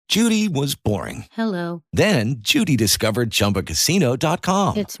Judy was boring. Hello. Then Judy discovered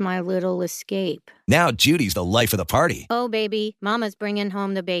ChumbaCasino.com. It's my little escape. Now Judy's the life of the party. Oh, baby, mama's bringing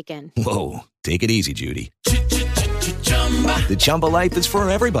home the bacon. Whoa, take it easy, Judy. The Chumba life is for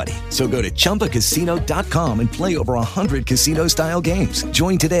everybody. So go to ChumbaCasino.com and play over 100 casino-style games.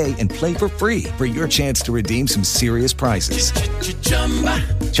 Join today and play for free for your chance to redeem some serious prizes.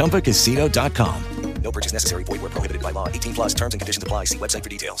 ChumbaCasino.com. No purchase necessary. Void where prohibited by law. 18 plus terms and conditions apply. See website for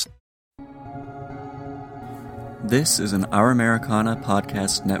details. This is an Our Americana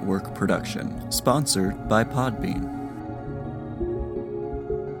Podcast Network production, sponsored by Podbean.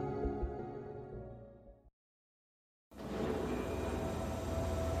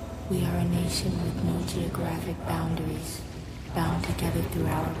 We are a nation with no geographic boundaries, bound together through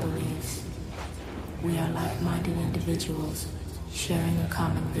our beliefs. We are like-minded individuals, sharing a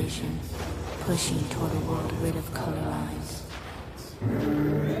common vision, pushing toward a world rid of color lines.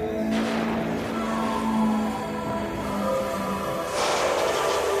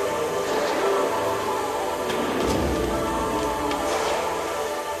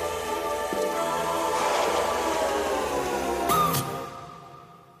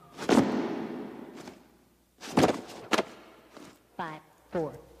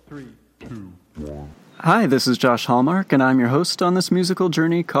 Hi, this is Josh Hallmark, and I'm your host on this musical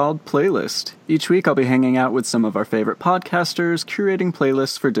journey called Playlist. Each week I'll be hanging out with some of our favorite podcasters, curating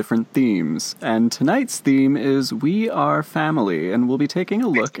playlists for different themes. And tonight's theme is We Are Family, and we'll be taking a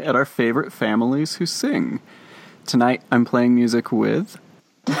look at our favorite families who sing. Tonight I'm playing music with...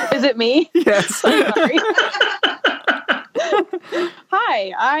 Is it me? Yes. I'm sorry.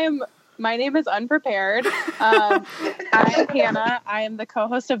 Hi, my name is Unprepared. I'm Hannah. I am the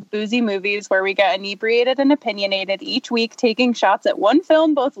co-host of Boozy Movies, where we get inebriated and opinionated each week, taking shots at one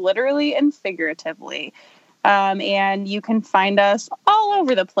film, both literally and figuratively. And you can find us all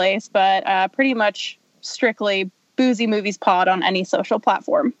over the place, but pretty much strictly Boozy Movies Pod on any social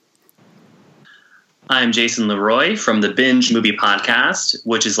platform. I'm Jason Leroy from the Binge Movie Podcast,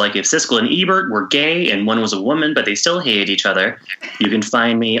 which is like if Siskel and Ebert were gay and one was a woman, but they still hated each other. You can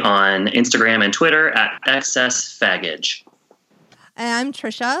find me on Instagram and Twitter at XSFaggage. I'm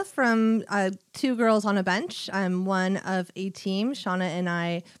Trisha from Two Girls on a Bench. I'm one of a team. Shauna and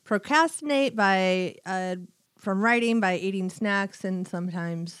I procrastinate from writing by eating snacks and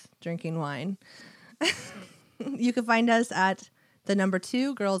sometimes drinking wine. You can find us at the number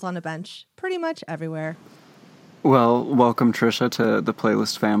 2 Girls on a Bench pretty much everywhere. Well, welcome, Trisha, to the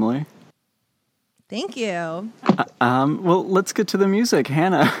Playlist family. Thank you. Well, let's get to the music.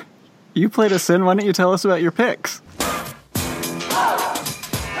 Hannah, you played us in. Why don't you tell us about your picks?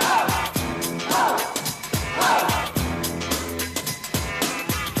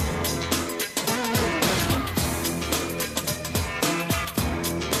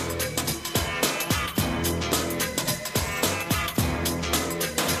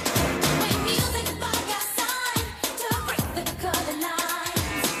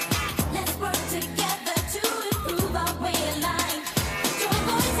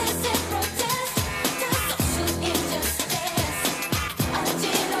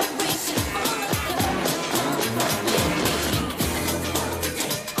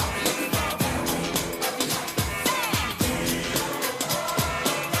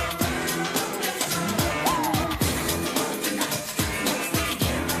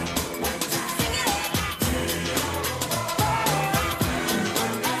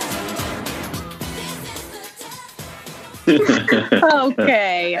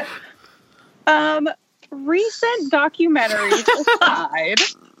 Okay. Recent documentaries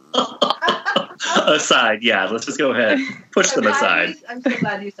Aside, yeah, let's just go ahead. Push them aside. I'm so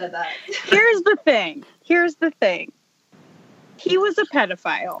glad you said that. Here's the thing. He was a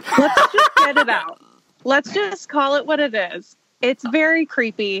pedophile. Let's just get it out. Let's just call it what it is. It's very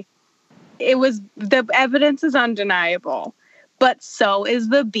creepy. The evidence is undeniable. But so is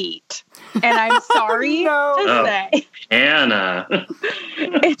the beat. And I'm sorry to say. Anna.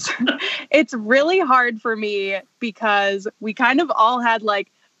 It's really hard for me because we kind of all had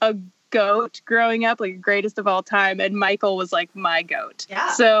like a goat growing up, like greatest of all time. And Michael was like my goat.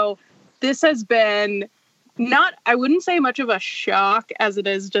 Yeah. So this has been I wouldn't say much of a shock as it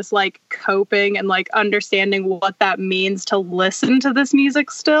is just like coping and like understanding what that means to listen to this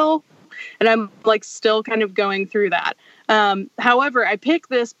music still. And I'm like still kind of going through that. However, I picked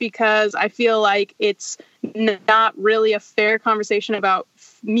this because I feel like it's not really a fair conversation about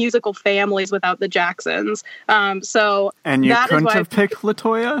musical families without the Jacksons. And you couldn't have picked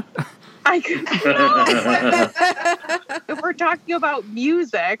LaToya? I could If we're talking about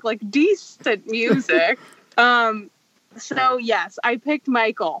music, like decent music, So yes, I picked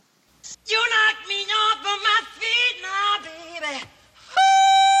Michael. You knock me off of my feet now, baby.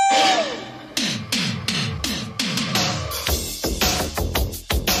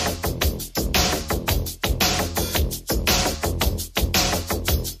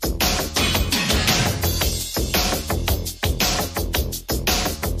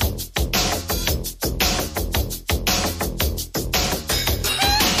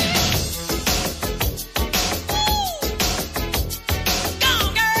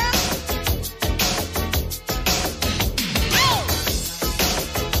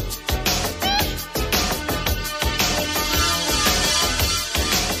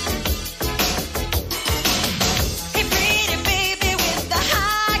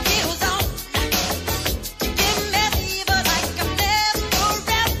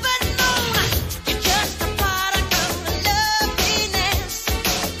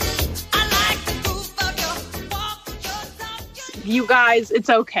 You guys, it's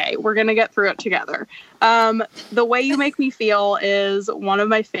okay. We're going to get through it together. The Way You Make Me Feel is one of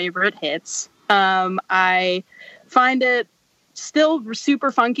my favorite hits. I find it still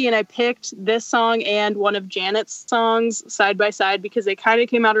super funky, and I picked this song and one of Janet's songs side by side because they kind of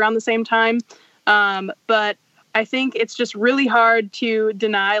came out around the same time. But I think it's just really hard to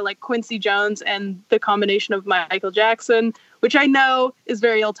deny like Quincy Jones and the combination of Michael Jackson, which I know is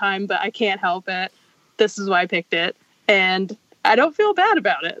very ill-timed, but I can't help it. This is why I picked it. And I don't feel bad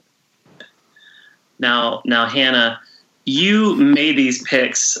about it. Now, Hannah, you made these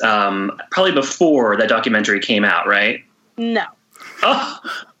picks probably before that documentary came out, right? No. Oh,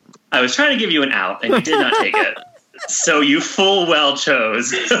 I was trying to give you an out, and you did not take it. So you full well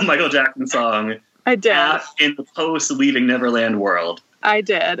chose a Michael Jackson song. I did. In the post-Leaving Neverland world. I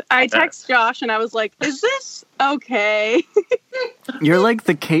did. I texted Josh, and I was like, is this okay? You're like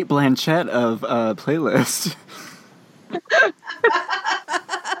the Cate Blanchett of Playlist.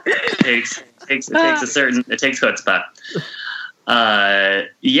 It takes chutzpah.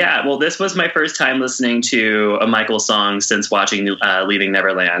 Yeah, well, this was my first time listening to a Michael song since watching Leaving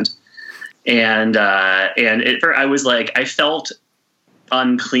Neverland, and I was like, I felt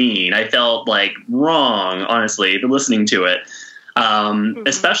unclean. I felt like wrong, honestly, listening to it.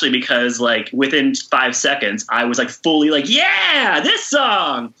 Especially because like within 5 seconds, I was like fully like, yeah, this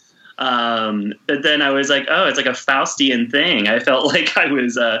song. But then I was like, oh, it's like a Faustian thing. I felt like I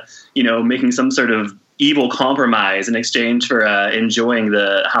was, making some sort of evil compromise in exchange for enjoying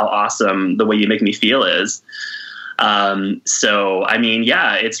how awesome The Way You Make Me Feel is. So, I mean,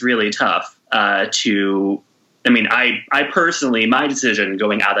 yeah, it's really tough I personally, my decision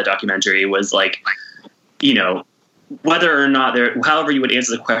going out of that documentary was like, whether or not however you would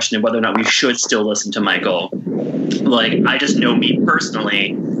answer the question of whether or not we should still listen to Michael, like, I just know me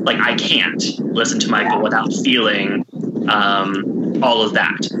personally, like, I can't listen to Michael without feeling all of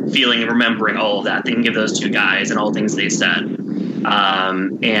that, remembering all of that, thinking of those two guys and all the things they said.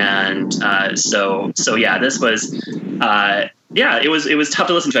 So yeah, this was, it was tough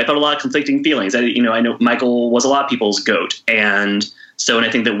to listen to. I felt a lot of conflicting feelings. I know Michael was a lot of people's GOAT, and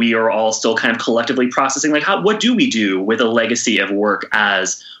I think that we are all still kind of collectively processing, like, what do we do with a legacy of work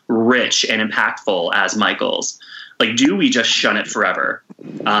as rich and impactful as Michael's? Like, do we just shun it forever?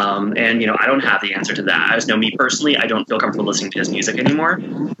 And I don't have the answer to that. I just know, me personally, I don't feel comfortable listening to his music anymore.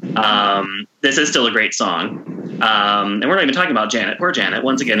 This is still a great song. And we're not even talking about Janet. Poor Janet,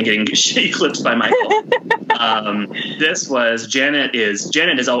 once again, getting eclipsed by Michael. Janet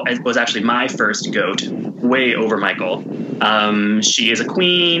was actually my first GOAT, way over Michael. She is a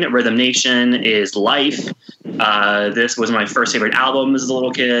queen. Rhythm Nation is life. This was my first favorite albums as a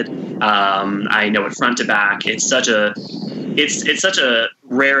little kid. I know it front to back. It's such a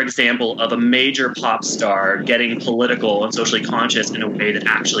rare example of a major pop star getting political and socially conscious in a way that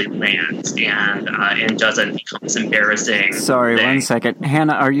actually lands and doesn't become this embarrassing. Sorry, thing. 1 second.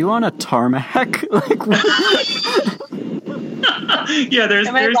 Hannah, are you on a tarmac? Like, yeah, there's.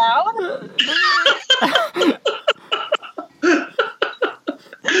 Am I loud?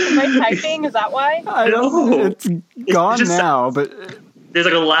 Am I typing? Is that why? I don't know. It's gone now, but there's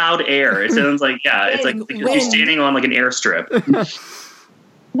like a loud air. It sounds like, it's like you're standing on like an airstrip.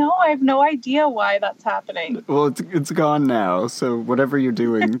 No, I have no idea why that's happening. Well, it's gone now, so whatever you're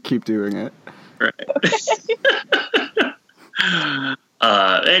doing, keep doing it. Right.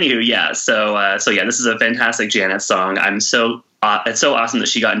 Anywho, yeah. So yeah, this is a fantastic Janet song. It's so awesome that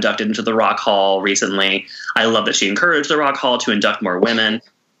she got inducted into the Rock Hall recently. I love that she encouraged the Rock Hall to induct more women.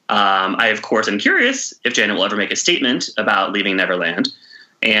 I, of course, am curious if Janet will ever make a statement about Leaving Neverland.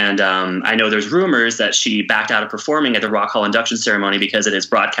 And I know there's rumors that she backed out of performing at the Rock Hall induction ceremony because it is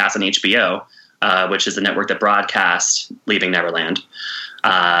broadcast on HBO. which is the network that broadcast Leaving Neverland.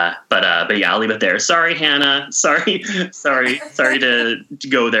 But yeah, I'll leave it there. Sorry, Hannah. Sorry to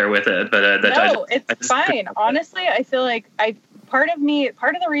go there with it. But it's fine. Honestly, I feel like part of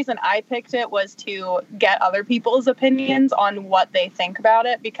the reason I picked it was to get other people's opinions on what they think about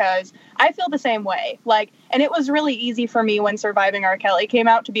it, because I feel the same way. Like, and it was really easy for me when Surviving R. Kelly came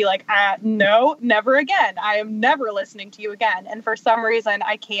out to be like, no, never again. I am never listening to you again. And for some reason,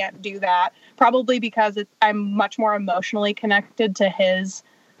 I can't do that. Probably because I'm much more emotionally connected to his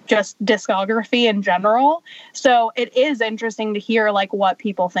just discography in general. So it is interesting to hear like what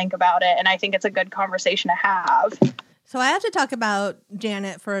people think about it. And I think it's a good conversation to have. So I have to talk about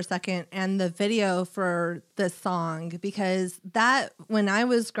Janet for a second and the video for this song, because that, when I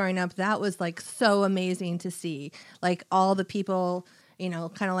was growing up, that was like so amazing to see. Like all the people, you know,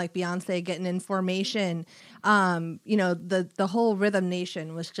 kind of like Beyonce getting information. You know, the whole Rhythm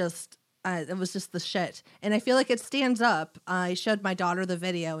Nation was just, it was just the shit. And I feel like it stands up. I showed my daughter the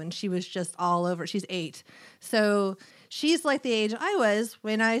video and she was just all over. She's 8. So she's like the age I was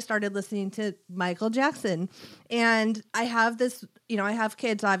when I started listening to Michael Jackson. And I have this, you know, I have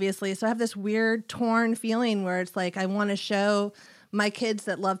kids, obviously. So I have this weird torn feeling where it's like I want to show my kids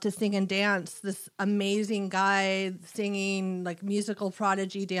that love to sing and dance this amazing guy singing, like musical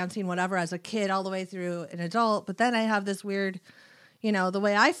prodigy, dancing, whatever, as a kid all the way through an adult. But then I have this weird, you know, the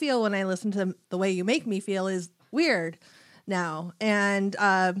way I feel when I listen to The Way You Make Me Feel is weird now. And,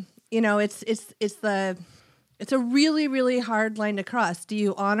 you know, it's a really, really hard line to cross. Do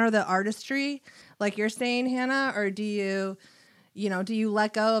you honor the artistry, like you're saying, Hannah, or do you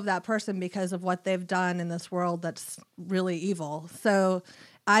let go of that person because of what they've done in this world that's really evil? So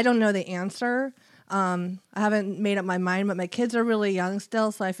I don't know the answer. I haven't made up my mind, but my kids are really young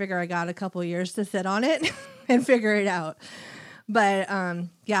still, so I figure I got a couple years to sit on it and figure it out. But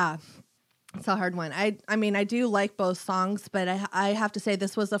yeah, it's a hard one. I mean, I do like both songs, but I have to say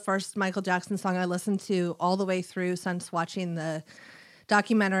this was the first Michael Jackson song I listened to all the way through since watching the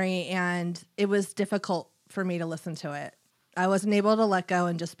documentary, and it was difficult for me to listen to it. I wasn't able to let go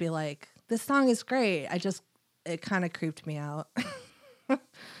and just be like, this song is great. It kind of creeped me out.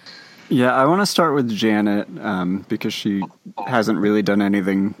 Yeah, I want to start with Janet because she hasn't really done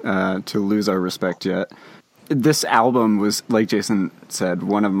anything to lose our respect yet. This album was, like Jason said,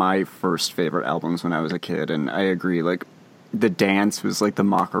 one of my first favorite albums when I was a kid, and I agree, like, the dance was like the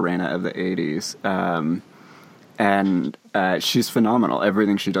Macarena of the 80s, and she's phenomenal.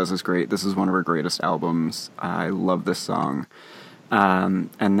 Everything she does is great. This is one of her greatest albums. I love this song. And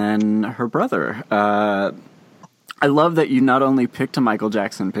then her brother. I love that you not only picked a Michael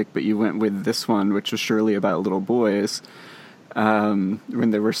Jackson pick, but you went with this one, which was surely about little boys.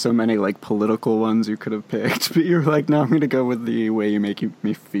 When there were so many like political ones you could have picked, but you were like, no, I'm going to go with The Way You Make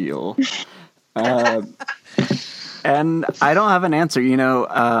Me Feel. And I don't have an answer. You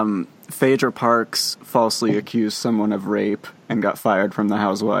know, Phaedra Parks falsely accused someone of rape and got fired from the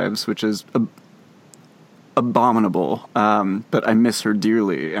Housewives, which is abominable. But I miss her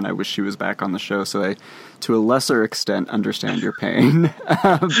dearly, and I wish she was back on the show. So I, to a lesser extent, understand your pain.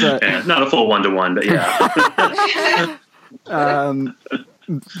 But, yeah, not a full 1-to-1, but yeah.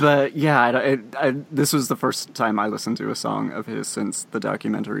 But yeah, this was the first time I listened to a song of his since the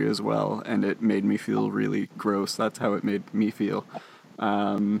documentary as well, and it made me feel really gross. That's how it made me feel.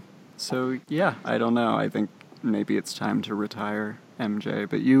 So yeah, I don't know. I think maybe it's time to retire MJ,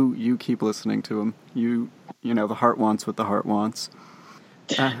 but you keep listening to him. You know, the heart wants what the heart wants.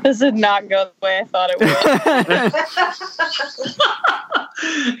 This did not go the way I thought it would.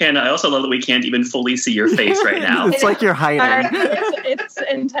 And I also love that we can't even fully see your face right now. It's like you're hiding. It's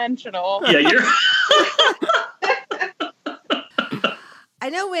intentional. Yeah, you're... I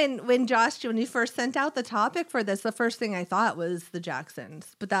know when Josh, when you first sent out the topic for this, the first thing I thought was the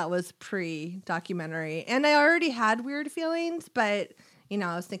Jacksons, but that was pre-documentary. And I already had weird feelings, but, you know,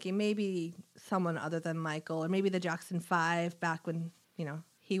 I was thinking maybe someone other than Michael, or maybe the Jackson 5 back when, you know,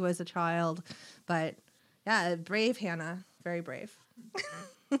 he was a child. But yeah, brave Hannah, very brave.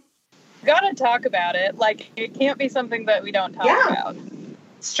 Gotta talk about it. Like, it can't be something that we don't talk about.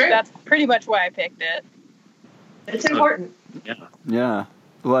 It's true. That's pretty much why I picked it. It's important. Yeah.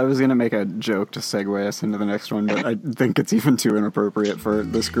 Well, I was going to make a joke to segue us into the next one, but I think it's even too inappropriate for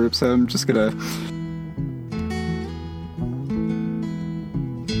this group, so I'm just going to...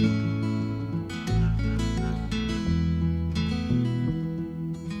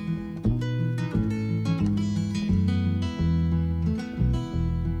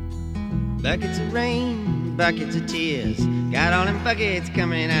 Buckets of rain, buckets of tears, got all them buckets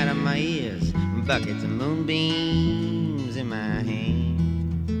coming out of my ears, buckets of moonbeams in my hand.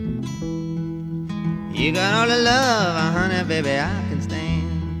 You got all the love, honey, baby, I can stand.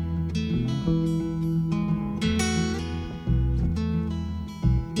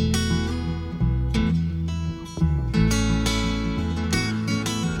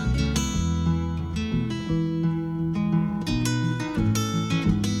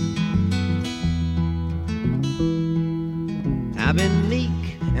 I've been meek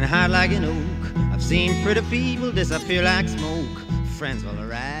and hard like an oak. I've seen pretty people disappear like smoke. Friends will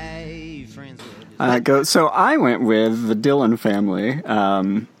arrive, friends will... So I went with the Dylan family,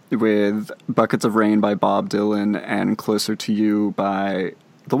 with Buckets of Rain by Bob Dylan and Closer to You by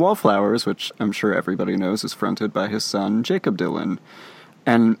The Wallflowers, which I'm sure everybody knows is fronted by his son, Jakob Dylan.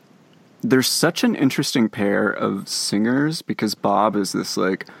 And there's such an interesting pair of singers because Bob is this,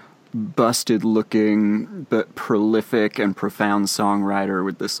 like, busted-looking but prolific and profound songwriter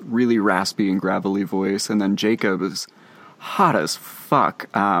with this really raspy and gravelly voice, and then Jakob is hot as fuck,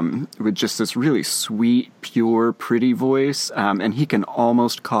 with just this really sweet, pure, pretty voice, and he can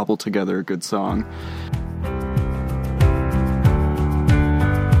almost cobble together a good song.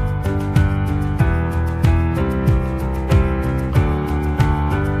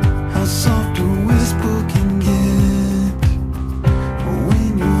 How soft a whisper can get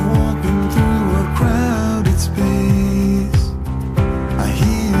when you're walking through a crowded space. I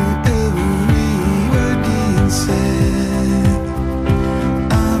hear every word being said.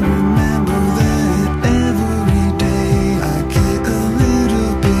 I remember that every day I get a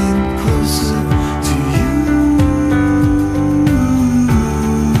little bit closer to you.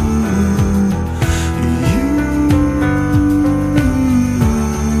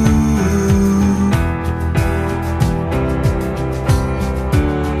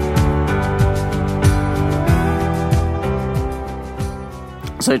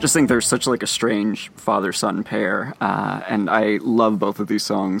 So I just think they're such like a strange father-son pair, and I love both of these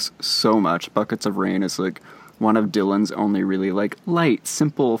songs so much. Buckets of Rain is like one of Dylan's only really like light,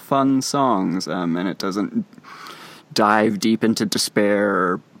 simple, fun songs, and it doesn't dive deep into despair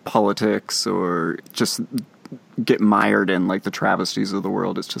or politics or just get mired in like the travesties of the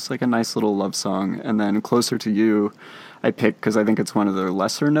world. It's just like a nice little love song. And then Closer to You I picked because I think it's one of their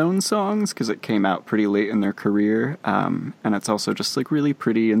lesser known songs because it came out pretty late in their career, and it's also just like really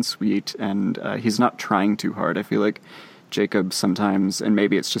pretty and sweet, and he's not trying too hard. I feel like Jakob sometimes, and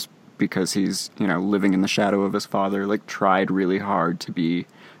maybe it's just because he's, you know, living in the shadow of his father, like tried really hard to be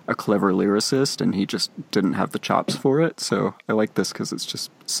a clever lyricist, and he just didn't have the chops for it. So I like this because it's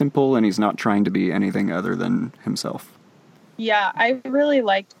just simple and he's not trying to be anything other than himself. Yeah, I really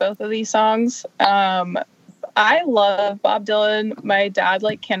liked both of these songs. I love Bob Dylan. My dad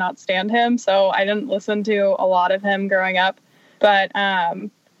like cannot stand him, so I didn't listen to a lot of him growing up. But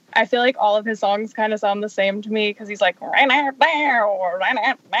I feel like all of his songs kind of sound the same to me because he's like right now.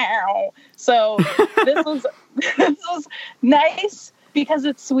 So this was nice because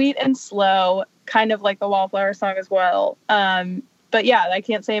it's sweet and slow, kind of like the Wallflower song as well. But yeah, I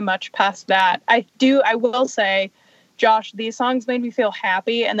can't say much past that. I will say, Josh, these songs made me feel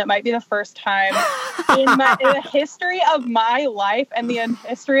happy, and that might be the first time in the history of my life and the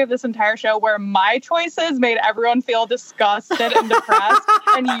history of this entire show where my choices made everyone feel disgusted and depressed,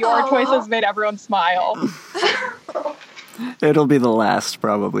 and your choices made everyone smile. It'll be the last,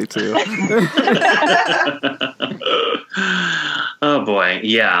 probably, too. Oh, boy.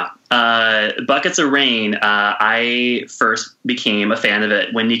 Yeah. Buckets of Rain, I first became a fan of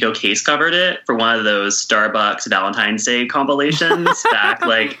it when Nico Case covered it for one of those Starbucks Valentine's Day compilations back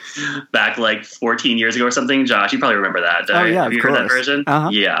like 14 years ago or something. Josh, you probably remember that. Oh, yeah, have you heard that version? Uh-huh.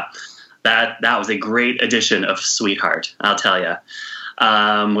 Yeah. That was a great edition of Sweetheart, I'll tell you.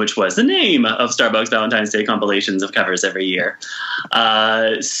 Which was the name of Starbucks Valentine's Day compilations of covers every year.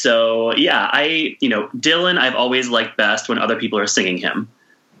 So yeah, Dylan, I've always liked best when other people are singing him.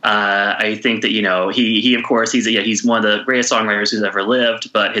 I think that, he of course, he's one of the greatest songwriters who's ever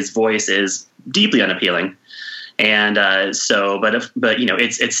lived, but his voice is deeply unappealing. And it's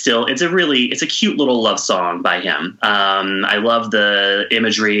a cute little love song by him. I love the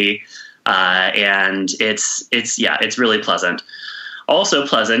imagery, and it's really pleasant. Also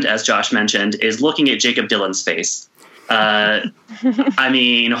pleasant, as Josh mentioned, is looking at Jakob Dylan's face. I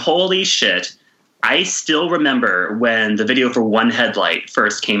mean, holy shit. I still remember when the video for One Headlight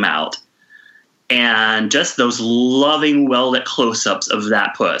first came out, and just those loving, well-lit close-ups of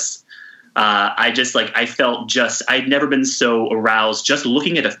that puss. I'd never been so aroused just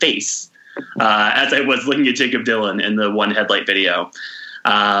looking at a face as I was looking at Jakob Dylan in the One Headlight video.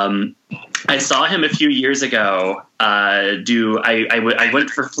 I saw him a few years ago. I went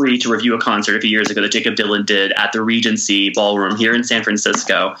for free to review a concert a few years ago that Jakob Dylan did at the Regency Ballroom here in San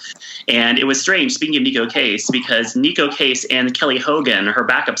Francisco. And it was strange, speaking of Nico Case, because Nico Case and Kelly Hogan, her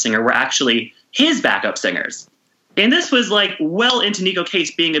backup singer, were actually his backup singers. And this was like well into Nico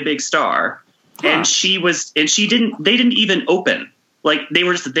Case being a big star. Huh. And they didn't even open. Like, they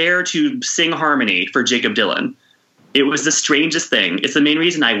were just there to sing harmony for Jakob Dylan. It was the strangest thing. It's the main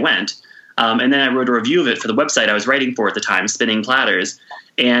reason I went. And then I wrote a review of it for the website I was writing for at the time, Spinning Platters.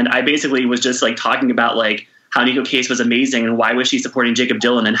 And I basically was just like talking about like how Nico Case was amazing and why was she supporting Jakob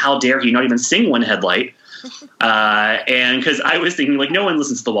Dylan and how dare he not even sing One Headlight. And because I was thinking like no one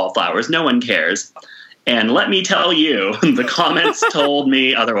listens to the Wallflowers, no one cares. And let me tell you, the comments told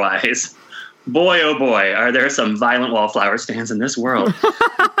me otherwise. Boy, oh boy, are there some violent Wallflowers fans in this world.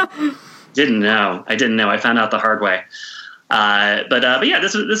 Didn't know. I found out the hard way. But yeah,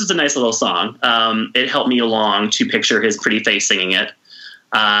 this is a nice little song. It helped me along to picture his pretty face singing it.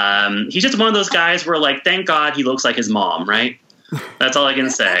 He's just one of those guys where, like, thank God he looks like his mom, right? That's all I can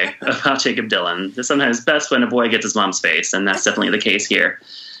say about Jakob Dylan. It's sometimes best when a boy gets his mom's face, and that's definitely the case here.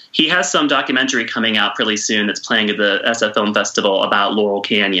 He has some documentary coming out pretty soon that's playing at the SF Film Festival about Laurel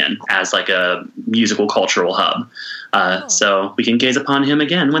Canyon as like a musical cultural hub. So we can gaze upon him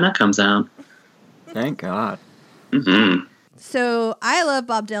again when that comes out. Thank God. Mm-hmm. So I love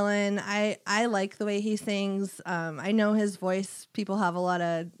Bob Dylan. I like the way he sings. I know his voice. People have a lot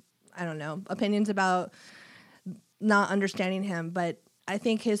of, I don't know, opinions about not understanding him, but I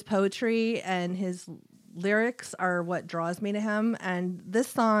think his poetry and his lyrics are what draws me to him. And this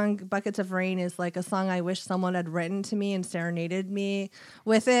song, Buckets of Rain, is like a song I wish someone had written to me and serenaded me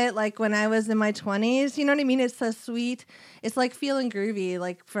with it, like when I was in my 20s. You know what I mean? It's so sweet. It's like feeling groovy,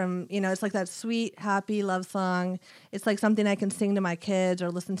 like from, you know, it's like that sweet, happy love song. It's like something I can sing to my kids or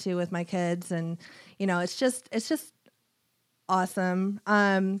listen to with my kids. And, you know, it's just awesome.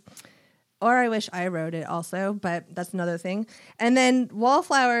 Or I wish I wrote it also, but that's another thing. And then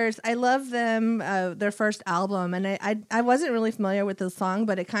Wallflowers, I love them, their first album. And I wasn't really familiar with this song,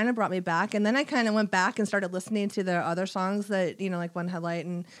 but it kind of brought me back. And then I kind of went back and started listening to their other songs that, you know, like One Headlight.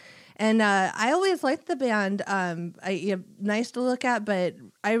 And I always liked the band. Nice to look at, but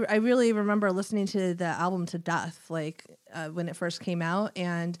I really remember listening to the album to death, like when it first came out.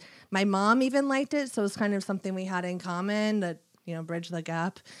 And my mom even liked it. So it was kind of something we had in common that, you know, bridge the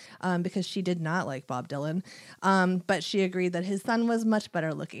gap, because she did not like Bob Dylan, but she agreed that his son was much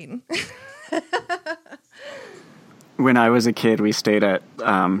better looking. When I was a kid, we stayed at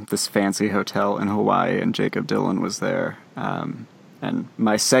this fancy hotel in Hawaii, and Jakob Dylan was there. And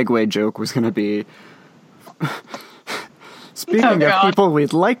my segue joke was going to be, speaking of people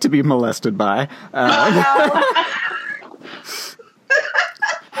we'd like to be molested by.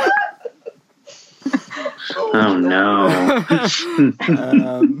 Oh, no.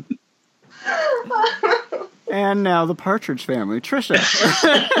 And now the Partridge Family. Trisha.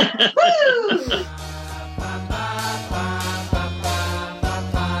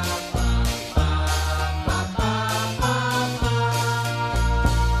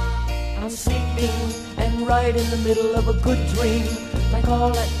 I'm sleeping and right in the middle of a good dream. Like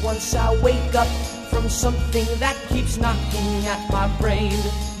all at once I wake up from something that keeps knocking at my brain.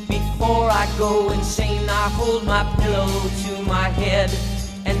 Before I go insane, I hold my pillow to my head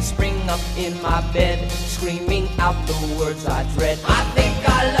and spring up in my bed, screaming out the words I dread. I think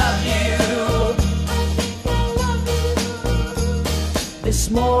I love you. This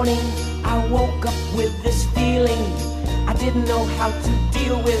morning I woke up with this feeling I didn't know how to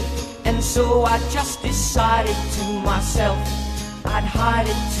deal with, and so I just decided to myself I'd hide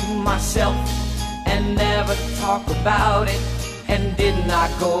it to myself and never talk about it. And did not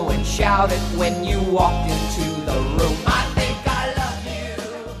go and shout it when you walked into the room. I think I love you.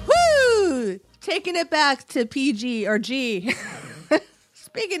 Woo! Taking it back to PG or G.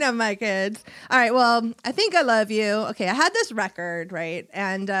 Speaking of my kids. All right, well, I think I love you. Okay, I had this record, right?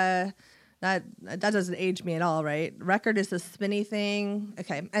 And that doesn't age me at all, right? Record is a spinny thing.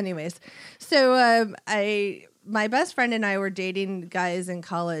 Okay, anyways. So my best friend and I were dating guys in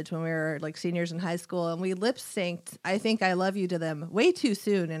college when we were like seniors in high school, and we lip synced I Think I Love You to them way too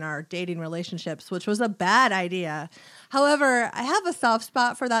soon in our dating relationships, which was a bad idea. However, I have a soft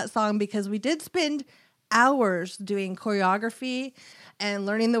spot for that song because we did spend hours doing choreography and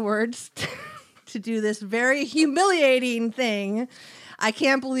learning the words to do this very humiliating thing. I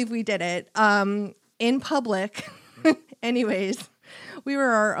can't believe we did it in public. Anyways. We were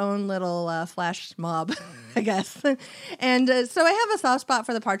our own little flash mob, I guess. And so I have a soft spot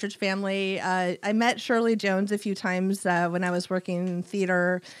for the Partridge Family. I met Shirley Jones a few times when I was working in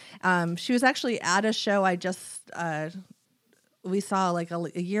theater. She was actually at a show I just we saw like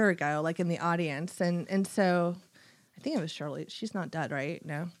a year ago, like in the audience. And so I think it was Shirley. She's not dead, right?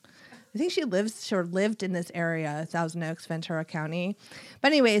 No. I think she lived in this area, Thousand Oaks, Ventura County.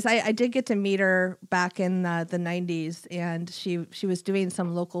 But anyways, I did get to meet her back in the 90s, and she was doing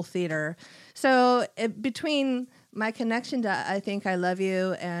some local theater. So between my connection to I Think I Love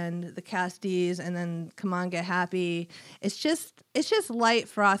You and the Casties and then Come On Get Happy, it's just light,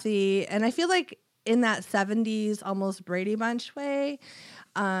 frothy, and I feel like in that 70s almost Brady Bunch way,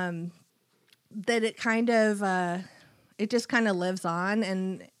 that it kind of it just kind of lives on,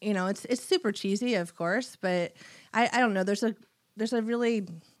 and you know it's super cheesy, of course, but I don't know. There's a really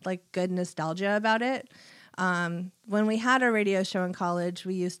like good nostalgia about it. When we had our radio show in college,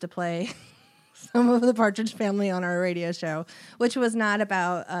 we used to play some of the Partridge Family on our radio show, which was not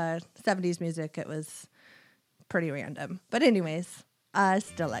about 70s music. It was pretty random, but anyways, I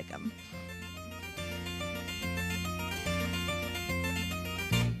still like them.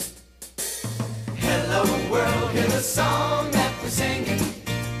 Hello world, hear the song that we're singing.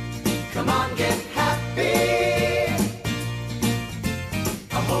 Come on, get happy.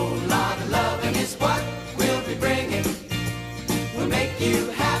 A whole lot of loving is what we'll be bringing. We'll make you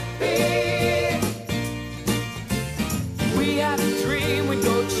happy. We had a dream we'd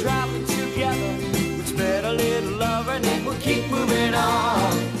go traveling together. We'd spread a little love and then we'll keep moving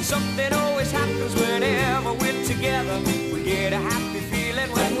on. Something always happens whenever we're together. We get a happy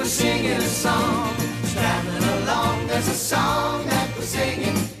feeling when we're singing a song. Traveling along, there's a song that we're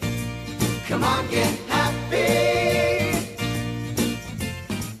singing. Come on, get happy.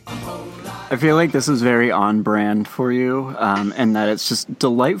 I feel like this is very on brand for you, and that it's just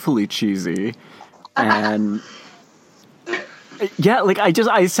delightfully cheesy. And yeah, like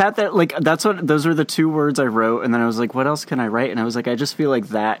I sat there, like those are the two words I wrote, and then I was like, what else can I write? And I was like, I just feel like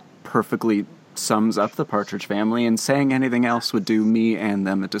that perfectly sums up the Partridge Family, and saying anything else would do me and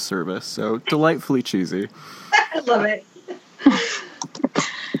them a disservice. So delightfully cheesy. I love it.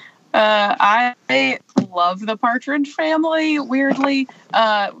 I love the Partridge Family, weirdly.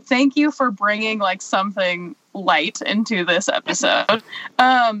 Thank you for bringing like something light into this episode.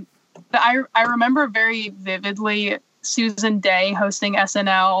 I remember very vividly Susan Day hosting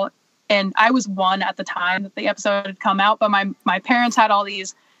SNL, and I was one at the time that the episode had come out, but my parents had all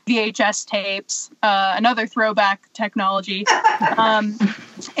these VHS tapes, another throwback technology,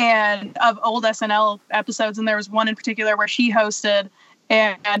 and of old SNL episodes. And there was one in particular where she hosted,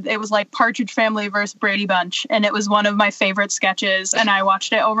 and it was like Partridge Family versus Brady Bunch. And it was one of my favorite sketches. And I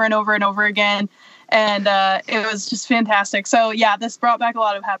watched it over and over and over again. And it was just fantastic. So yeah, this brought back a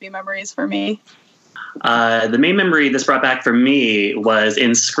lot of happy memories for me. The main memory this brought back for me was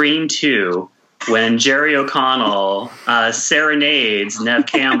in Scream 2, when Jerry O'Connell serenades Neve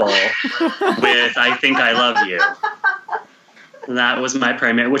Campbell with I Think I Love You. That was my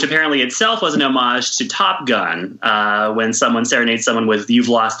primary, which apparently itself was an homage to Top Gun, when someone serenades someone with You've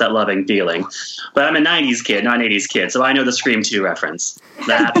Lost That Loving Feeling. But I'm a 90s kid, not an 80s kid, so I know the Scream 2 reference.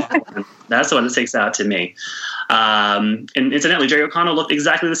 That's the one that sticks out to me. And incidentally, Jerry O'Connell looked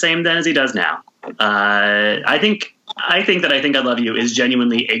exactly the same then as he does now. I think that I Think I Love You is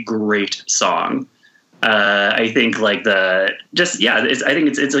genuinely a great song. I think like I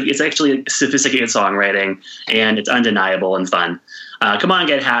think it's actually sophisticated songwriting, and it's undeniable and fun. Come On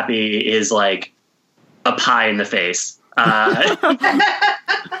Get Happy is like a pie in the face. But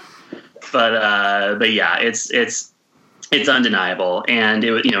yeah, it's undeniable. And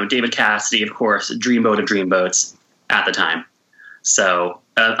it was, David Cassidy, of course, dreamboat of dreamboats at the time. So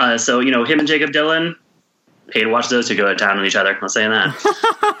him and Jacob Dylan, pay to watch those two go to town on each other. I'm saying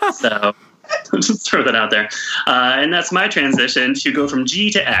that. So just throw that out there. And that's my transition to go from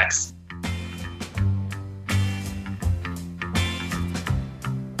G to X.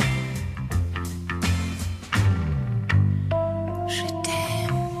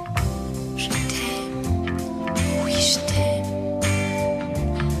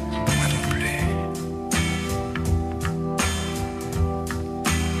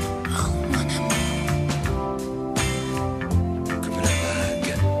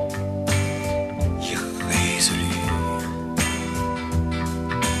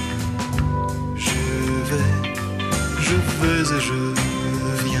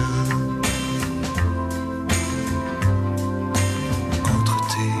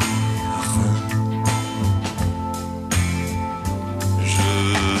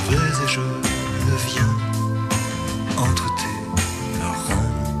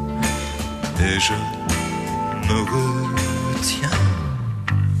 je me retiens.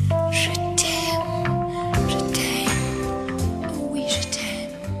 Je t'aime, oh oui, je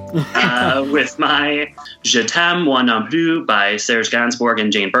t'aime. With my Je t'aime moi non plus by Serge Gainsbourg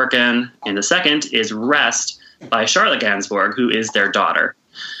and Jane Birkin. And the second is Rest by Charlotte Gainsbourg, who is their daughter.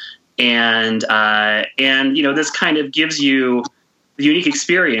 And you know, this kind of gives you the unique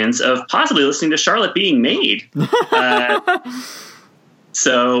experience of possibly listening to Charlotte being made.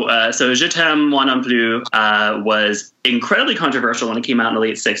 So Je t'aime moi non plus was incredibly controversial when it came out in the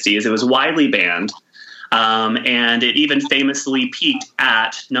late 60s. It was widely banned. And it even famously peaked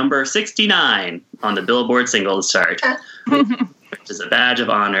at number 69 on the Billboard singles chart, which is a badge of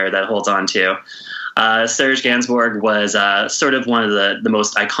honor that holds on to. Serge Gainsbourg was sort of one of the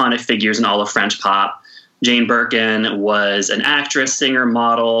most iconic figures in all of French pop. Jane Birkin was an actress, singer,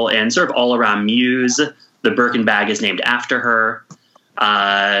 model, and sort of all-around muse. The Birkin bag is named after her.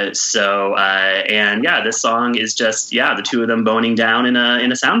 This song is just, the two of them boning down in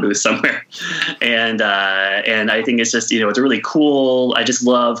a sound booth somewhere. And I think it's just, it's a really cool, I just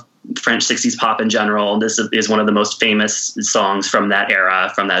love French 60s pop in general. This is one of the most famous songs from that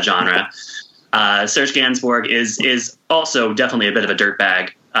era, from that genre. Serge Gainsbourg is also definitely a bit of a dirtbag,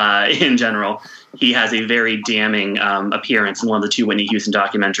 in general. He has a very damning, appearance in one of the two Whitney Houston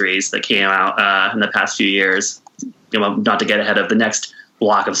documentaries that came out, in the past few years. Not to get ahead of the next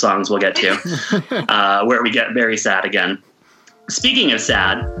block of songs we'll get to, where we get very sad again. Speaking of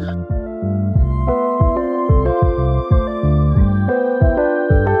sad,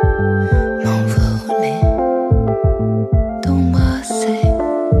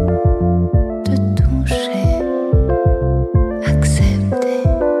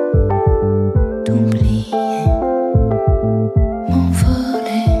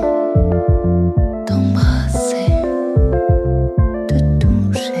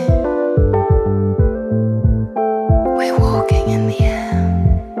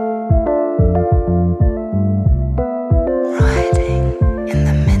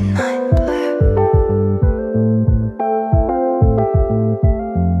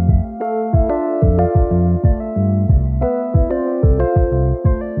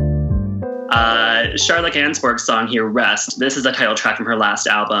 Charlotte Gainsbourg's song here, Rest. This is the title track from her last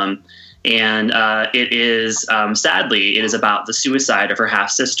album. And it is, sadly, it is about the suicide of her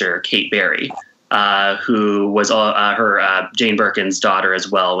half-sister, Kate Berry, who was Jane Birkin's daughter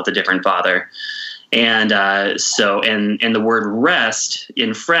as well, with a different father. And the word rest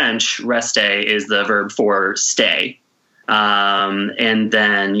in French, reste, is the verb for stay. And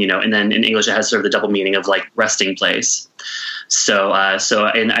then in English it has sort of the double meaning of like resting place.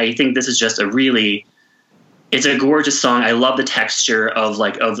 And I think this is just it's a gorgeous song. I love the texture of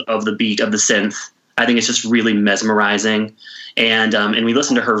the beat of the synth. I think it's just really mesmerizing. And we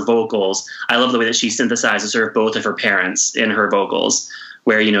listen to her vocals. I love the way that she synthesizes sort of both of her parents in her vocals,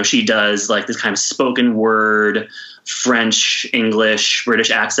 where, she does like this kind of spoken word, French, English, British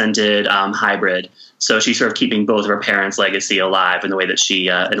accented, hybrid. So she's sort of keeping both of her parents' legacy alive in the way that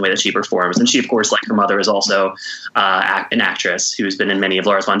she performs. And she, of course, like her mother, is also an actress who's been in many of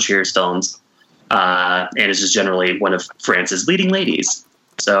Lars von Trier's films, and is just generally one of France's leading ladies.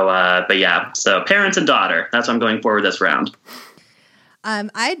 So parents and daughter. That's what I'm going for this round.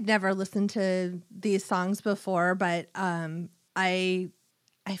 I'd never listened to these songs before, but I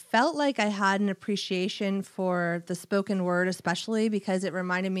felt like I had an appreciation for the spoken word, especially because it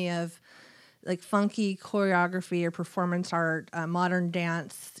reminded me of like funky choreography or performance art, modern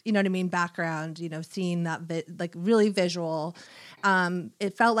dance, background, seeing that like really visual.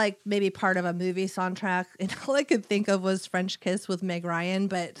 It felt like maybe part of a movie soundtrack, and all I could think of was French Kiss with Meg Ryan,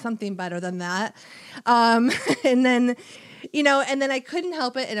 but something better than that. And then I couldn't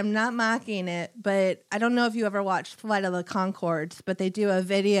help it, and I'm not mocking it, but I don't know if you ever watched Flight of the Conchords, but they do a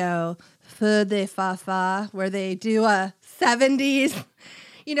video, Feu de Fa Fa, where they do a 70s,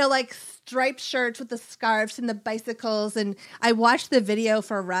 like striped shirts with the scarves and the bicycles. And I watched the video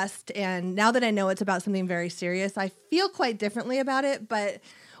for Rest, and now that I know it's about something very serious, I feel quite differently about it. But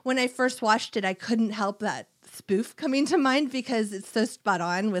when I first watched it, I couldn't help that spoof coming to mind because it's so spot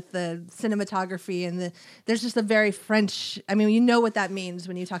on with the cinematography and there's just a very French, what that means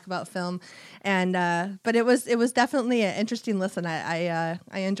when you talk about film. And but it was definitely an interesting listen. I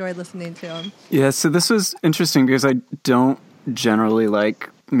enjoyed listening to him. Yeah, so this was interesting because I don't generally like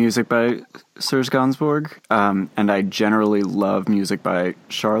music by Serge Gainsbourg, and I generally love music by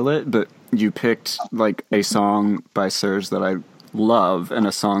Charlotte, but you picked like a song by Serge that I love and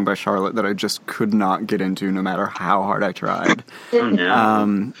a song by Charlotte that I just could not get into no matter how hard I tried. Oh,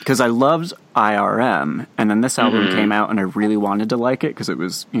 no. Because I loved IRM, and then this album came out and I really wanted to like it because it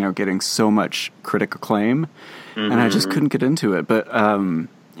was, getting so much critic acclaim, and I just couldn't get into it. But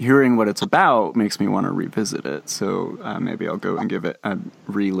hearing what it's about makes me want to revisit it, so maybe I'll go and give it a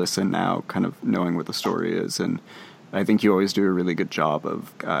re-listen now, kind of knowing what the story is. And I think you always do a really good job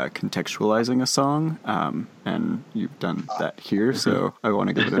of contextualizing a song, and you've done that here, so I want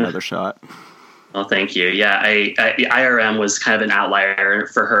to give it another shot. Well, thank you. Yeah, IRM was kind of an outlier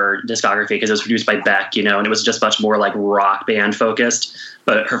for her discography because it was produced by Beck, and it was just much more like rock band focused.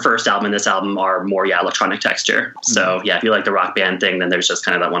 But her first album and this album are more, electronic texture. So, if you like the rock band thing, then there's just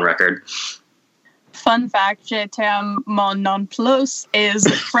kind of that one record. Fun fact, Je t'aime mon non plus is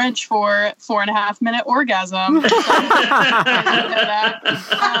French for 4.5-minute orgasm.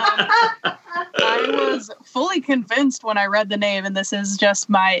 I was fully convinced when I read the name, and this is just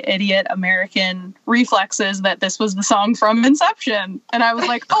my idiot American reflexes, that this was the song from Inception. And I was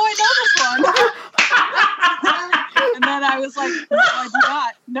like, oh, I know this one. And then I was like,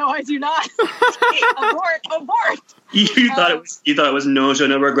 no, I do not. Abort. You thought it was No Je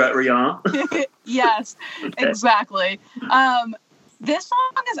ne regrette rien. Yes, okay. Exactly. This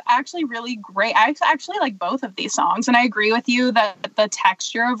song is actually really great. I actually like both of these songs, and I agree with you that the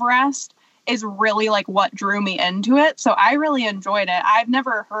texture of Rest is really like what drew me into it. So I really enjoyed it. I've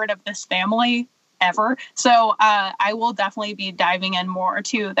never heard of this family ever, so I will definitely be diving in more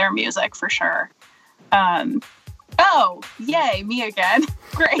to their music for sure. Oh, yay, me again.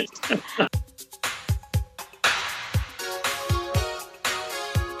 Great.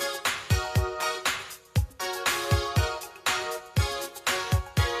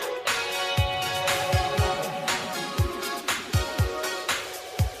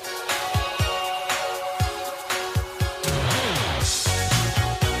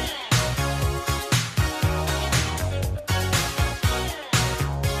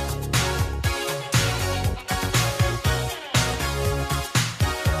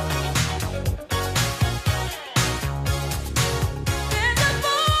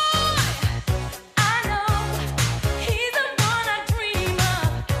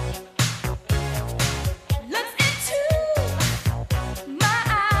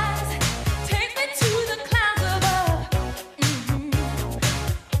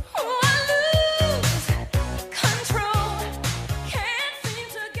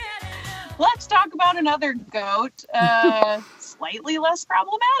 Another goat, slightly less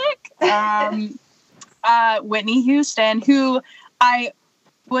problematic. Whitney Houston, who I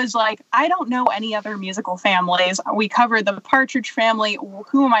was like, I don't know any other musical families. We covered the Partridge Family.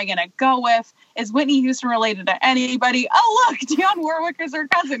 Who am I going to go with? Is Whitney Houston related to anybody? Oh, look, Dionne Warwick is her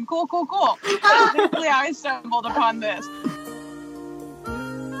cousin. Cool. That's exactly how I stumbled upon this.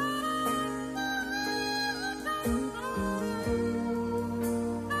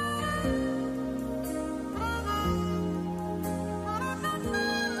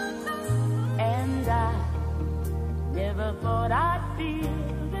 Never thought I'd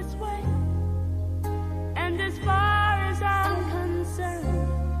feel this way, and as far as I'm concerned,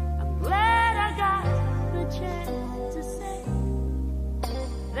 I'm glad I got the chance to say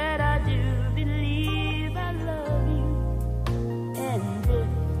that I do believe I love you, and if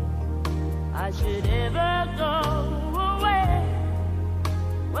I should ever go away,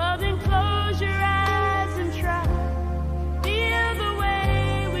 well then close your eyes and try, feel the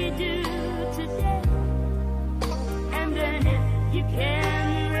way we do today. And then if you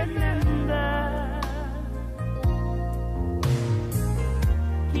can remember,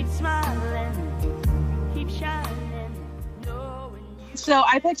 keep smiling, keep shining, knowing. So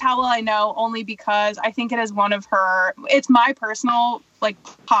I picked How Will I Know only because I think it is one of it's my personal like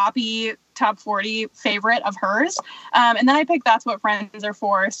poppy top 40 favorite of hers. And then I picked That's What Friends Are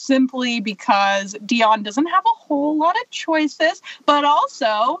For simply because Dionne doesn't have a whole lot of choices, but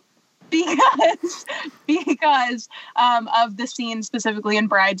also because of the scene specifically in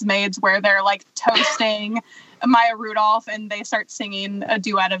Bridesmaids where they're like toasting Maya Rudolph and they start singing a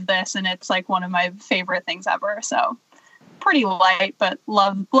duet of this, and it's like one of my favorite things ever. So pretty light, but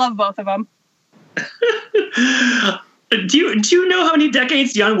love both of them. Do you know how many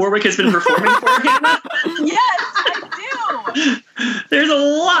decades Dionne Warwick has been performing for, Hannah? Yes, I do. There's a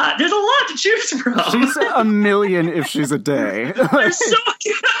lot to choose from. She's a million if she's a day.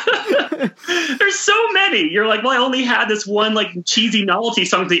 There's so many. You're like, well, I only had this one like cheesy novelty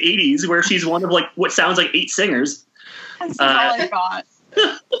song of the 80s where she's one of like what sounds like 8 singers. That's all I got.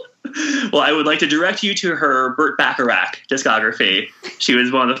 Well, I would like to direct you to her Burt Bacharach discography. She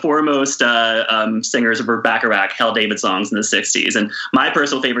was one of the foremost singers of Burt Bacharach, Hal David songs in the 60s. And my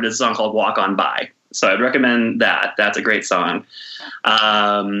personal favorite is a song called Walk On By. So I'd recommend that. That's a great song.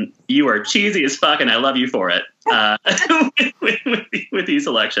 You are cheesy as fuck, and I love you for it with these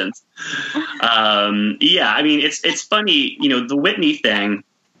selections. Yeah, I mean, it's funny, the Whitney thing.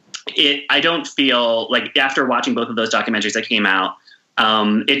 I don't feel like after watching both of those documentaries that came out,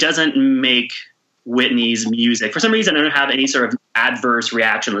 it doesn't make Whitney's music. For some reason, I don't have any sort of adverse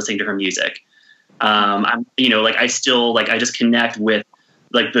reaction listening to her music. I just connect with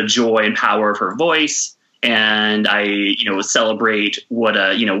like the joy and power of her voice. And I, celebrate what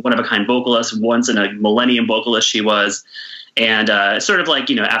a, one of a kind vocalist, once in a millennium vocalist she was. And sort of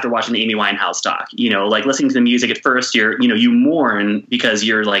like, after watching the Amy Winehouse doc, like listening to the music at first, you mourn because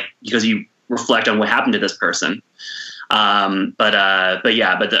you reflect on what happened to this person. But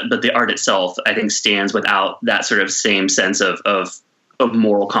the art itself, I think, stands without that sort of same sense of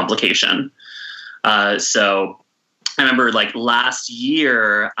moral complication. So I remember like last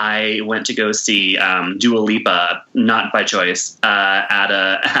year I went to go see Dua Lipa, not by choice,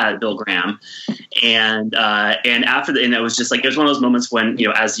 at Bill Graham. And it was just like, it was one of those moments when,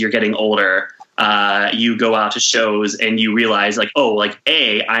 as you're getting older, you go out to shows and you realize like, oh, like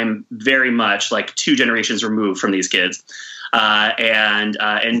I'm very much like 2 generations removed from these kids.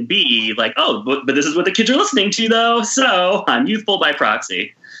 And B, like, oh, but this is what the kids are listening to though. So I'm youthful by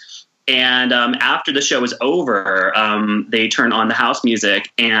proxy. And after the show was over, they turned on the house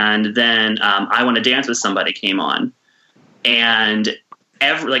music, and then I Want to Dance with Somebody came on. And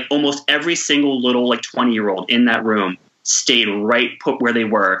almost every single little 20-year-old in that room stayed right put where they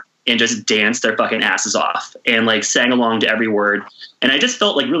were and just danced their fucking asses off and like sang along to every word. And I just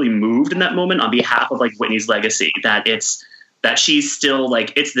felt like really moved in that moment on behalf of like Whitney's legacy, that she's still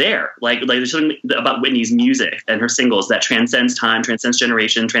like, it's there. Like there's something about Whitney's music and her singles that transcends time, transcends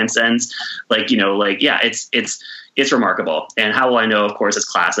generation, transcends it's remarkable. And How Will I Know, of course, is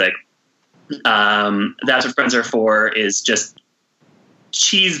classic. That's What Friends Are For is just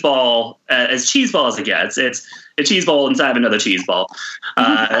cheeseball, as cheeseball as it gets. It's a cheeseball inside of another cheeseball.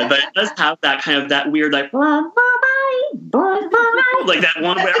 But it does have that kind of that weird like that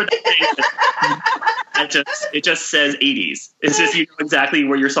one, whatever that thing is. It just says 80s. It's just, you know exactly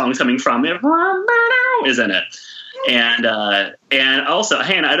where your song's coming from. Isn't it? And also,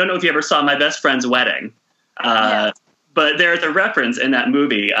 Hannah, I don't know if you ever saw My Best Friend's Wedding. Yes. But there's a reference in that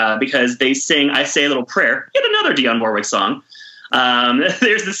movie because they sing I Say a Little Prayer, yet another Dionne Warwick song.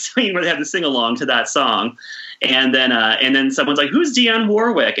 There's this scene where they have to sing along to that song. And then someone's like, who's Dionne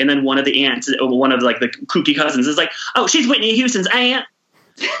Warwick? And then one of the aunts, one of like the kooky cousins is like, oh, she's Whitney Houston's aunt.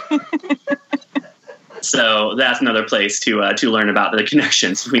 So that's another place to learn about the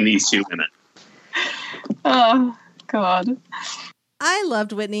connections between these two women. Oh, God. I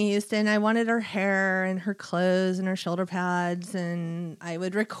loved Whitney Houston. I wanted her hair and her clothes and her shoulder pads, and I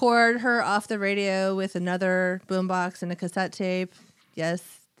would record her off the radio with another boombox and a cassette tape. Yes,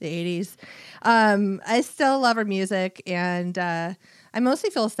 the 80s. I still love her music, and I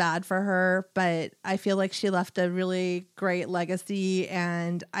mostly feel sad for her, but I feel like she left a really great legacy,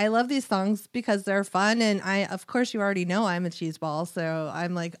 and I love these songs because they're fun, and of course, you already know I'm a cheeseball, so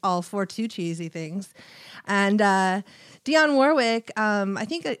I'm like all for 2 cheesy things. And Dionne Warwick, I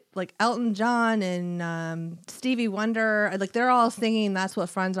think like Elton John and Stevie Wonder, like they're all singing "That's What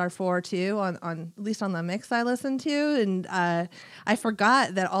Friends Are For" too, on at least on the mix I listened to, and I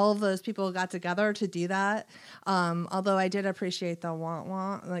forgot that all of those people got together to do that. Although I did appreciate the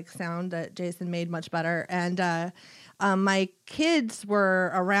wah-wah like sound that Jason made much better, and my kids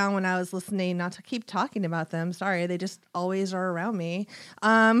were around when I was listening. Not to keep talking about them, sorry, they just always are around me.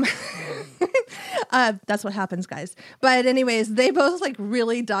 That's what happens, guys. But anyways, they both like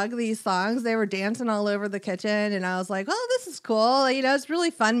really dug these songs. They were dancing all over the kitchen, and I was like, oh, this is cool. It's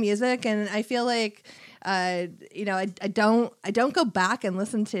really fun music, and I feel like I don't go back and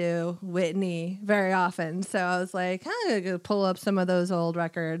listen to Whitney very often. So I was like, I'm gonna pull up some of those old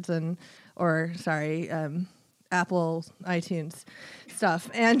records Apple iTunes stuff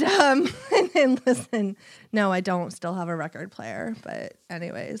and listen. No, I don't still have a record player, but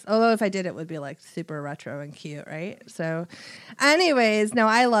anyways, although if I did, it would be like super retro and cute, right? So anyways, no,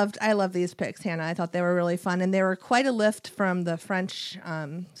 I loved these picks, Hannah. I thought they were really fun, and they were quite a lift from the French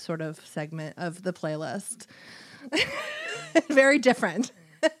sort of segment of the playlist. Very different.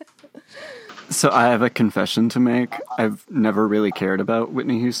 So I have a confession to make. I've never really cared about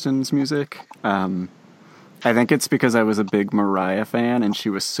Whitney Houston's music. I think it's because I was a big Mariah fan, and she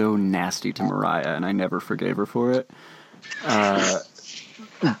was so nasty to Mariah, and I never forgave her for it.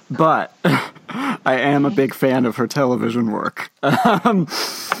 But I am a big fan of her television work. And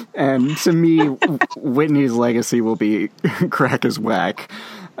to me, Whitney's legacy will be Crack is Whack.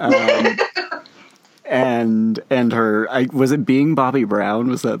 And her, was it Being Bobby Brown?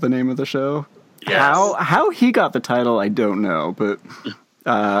 Was that the name of the show? Yes. How he got the title, I don't know, but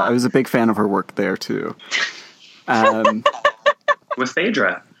I was a big fan of her work there too. With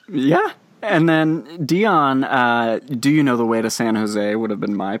Phaedra. Yeah. And then Dion, Do You Know the Way to San Jose would have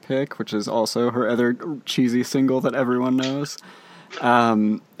been my pick, which is also her other cheesy single that everyone knows.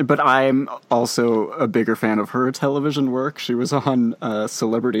 But I'm also a bigger fan of her television work. She was on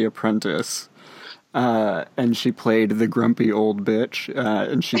Celebrity Apprentice, and she played the grumpy old bitch,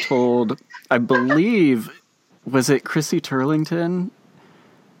 and she told, I believe, was it Chrissy Turlington?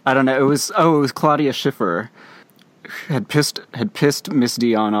 I don't know. It was Claudia Schiffer. Had pissed Miss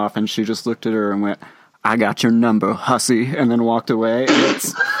Dion off, and she just looked at her and went, "I got your number, hussy," and then walked away. And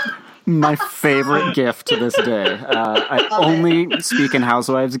it's my favorite gift to this day. I only speak in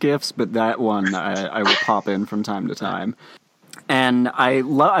Housewives gifts, but that one I will pop in from time to time. And I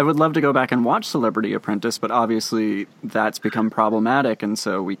would love to go back and watch Celebrity Apprentice, but obviously that's become problematic, and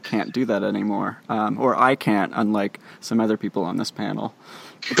so we can't do that anymore. Or I can't, unlike some other people on this panel.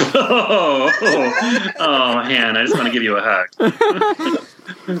 Oh, Han, I just want to give you a hug.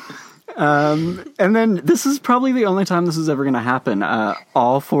 And then this is probably the only time this is ever going to happen.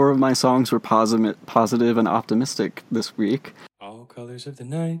 All 4 of my songs were positive and optimistic this week. All colors of the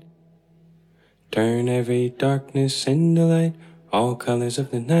night, turn every darkness into light. All colors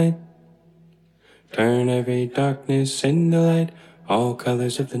of the night, turn every darkness into light. All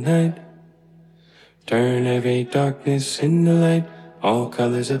colors of the night, turn every darkness into light. All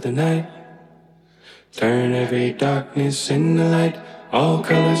colors of the night, turn every darkness into light. All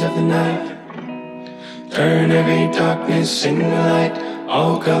colors of the night, turn every darkness into light.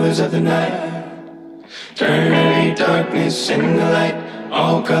 All colors of the night, turn every darkness into light.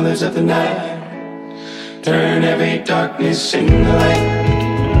 All colors of the night, turn every darkness into light.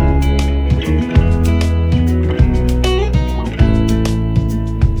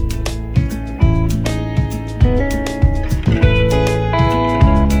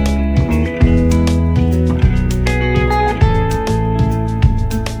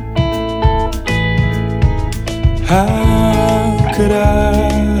 How could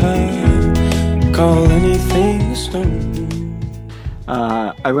I call anything stone?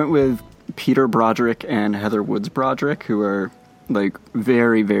 I went with Peter Broderick and Heather Woods Broderick, who are like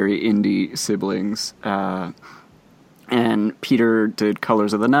very, very indie siblings. And Peter did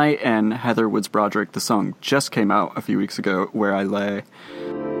Colors of the Night, and Heather Woods Broderick, the song just came out a few weeks ago, Where I Lay.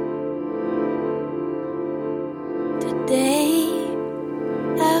 Today,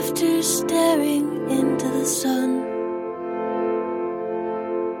 after staring into the sun,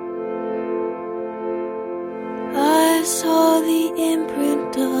 I saw the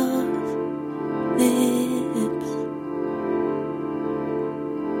imprint of lips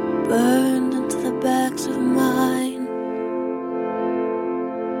burned into the backs of mine.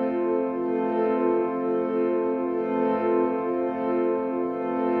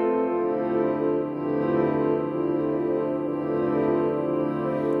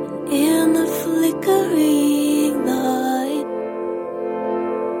 In the flickering light,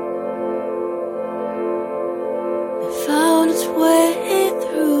 it found its way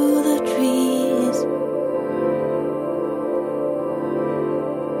through the trees,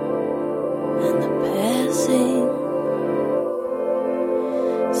 and the passing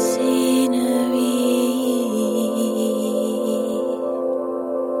scenery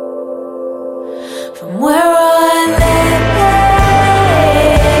from where I lay.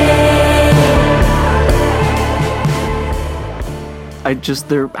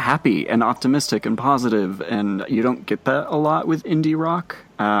 They're happy and optimistic and positive, and you don't get that a lot with indie rock.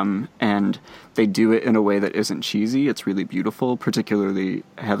 And they do it in a way that isn't cheesy. It's really beautiful, particularly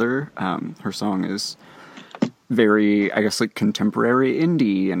Heather. Her song is very, I guess, like contemporary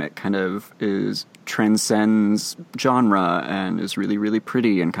indie, and it kind of transcends genre and is really, really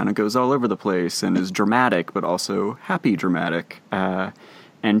pretty and kind of goes all over the place and is dramatic, but also happy dramatic.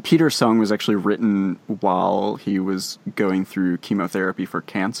 And Peter's song was actually written while he was going through chemotherapy for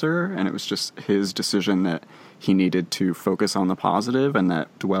cancer, and it was just his decision that he needed to focus on the positive and that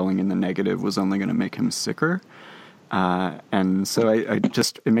dwelling in the negative was only going to make him sicker. And so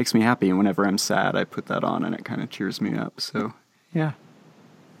it makes me happy, and whenever I'm sad, I put that on, and it kind of cheers me up. So, yeah.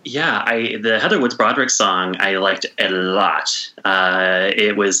 Yeah, the Heather Woods Broderick song I liked a lot.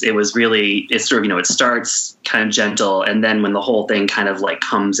 It was really, it's sort of, it starts kind of gentle, and then when the whole thing kind of like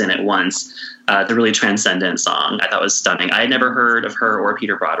comes in at once, the really transcendent song I thought was stunning. I had never heard of her or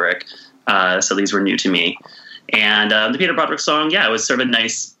Peter Broderick, so these were new to me. And the Peter Broderick song, yeah, it was sort of a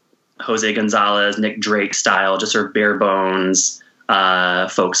nice Jose Gonzalez, Nick Drake style, just sort of bare bones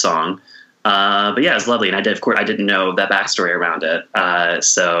folk song. But yeah, it was lovely, and I didn't know that backstory around it. And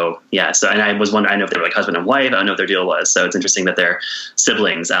I was wondering, I know if they were like husband and wife, I don't know what their deal was. So it's interesting that they're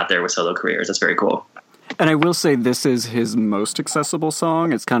siblings out there with solo careers. That's very cool. And I will say this is his most accessible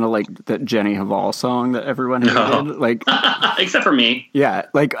song. It's kind of like that Jenny Hval song that everyone hated. Like, except for me. Yeah,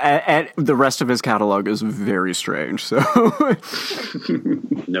 like the rest of his catalog is very strange. So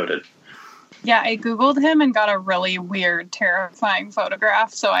noted. Yeah, I Googled him and got a really weird, terrifying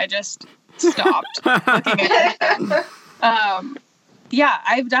photograph, so I just stopped looking at him. Yeah,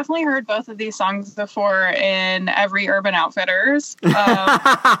 I've definitely heard both of these songs before in every Urban Outfitters.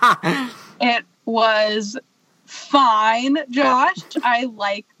 It was fine, Josh. I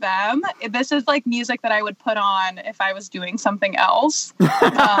like them. This is like music that I would put on if I was doing something else,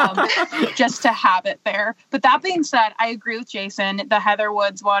 just to have it there. But that being said, I agree with Jason. The Heather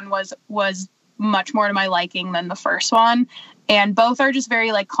Woods one was much more to my liking than the first one. And both are just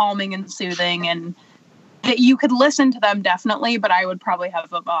very like calming and soothing, and that you could listen to them definitely, but I would probably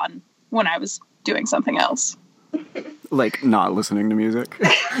have them on when I was doing something else. Like not listening to music.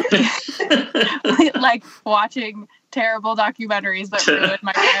 Like watching terrible documentaries that ruined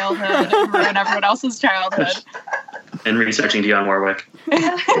my childhood and ruin everyone else's childhood. And researching Dionne Warwick.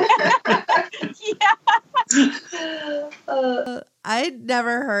 I'd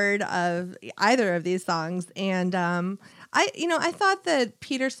never heard of either of these songs, and I thought that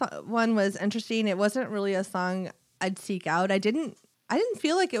Peter's one was interesting. It wasn't really a song I'd seek out. I didn't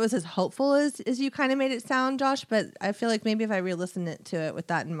feel like it was as hopeful as you kind of made it sound, Josh, but I feel like maybe if I re-listened to it with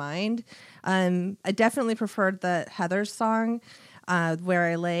that in mind, I definitely preferred the Heather's song, Where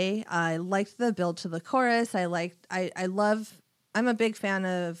I Lay. I liked the build to the chorus. I'm a big fan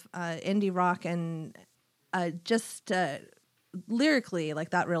of indie rock, and just lyrically, like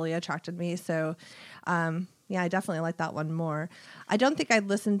that really attracted me. So, yeah, I definitely like that one more. I don't think I'd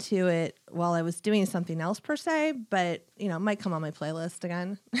listen to it while I was doing something else per se, but, it might come on my playlist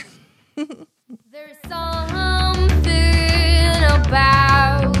again. There's something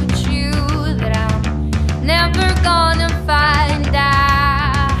about you that I'm never gonna find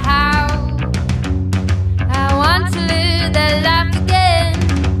out. I want to live that life again.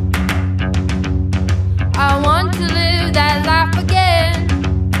 I want to live that life again.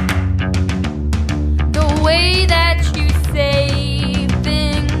 The way that you say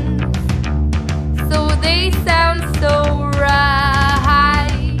things, so they sound so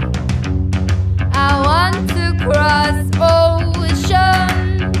right. I want to cross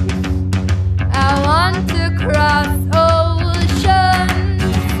oceans. I want to cross oceans.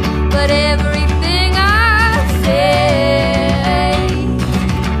 But everything I say,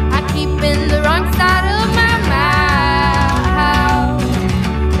 I keep in the wrong side of my mouth.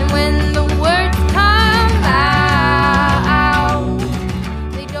 And when the words come out,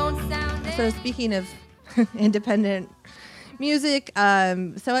 they don't sound. So speaking of independent music,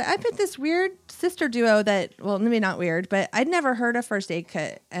 so I picked this weird sister duo that, well, maybe not weird, but I'd never heard of First Aid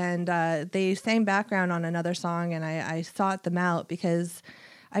Kit, and they sang background on another song, and I sought them out because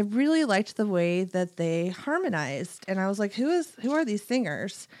I really liked the way that they harmonized, and I was like, who are these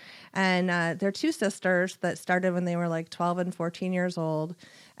singers? And they're two sisters that started when they were like 12 and 14 years old,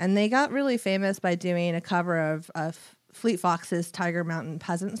 and they got really famous by doing a cover of Fleet Fox's Tiger Mountain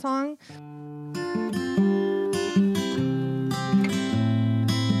Peasant song.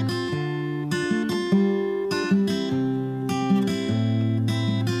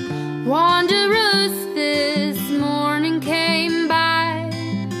 Wanderers this morning came by.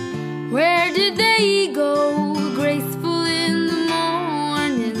 Where did they go? Graceful in the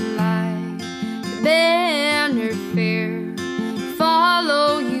morning light. The banner fair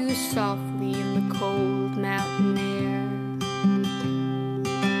follow you softly in the cold mountain air.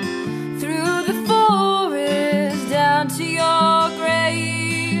 Through the forest down to your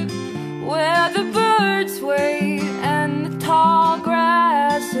grave, where the birds wait and the tall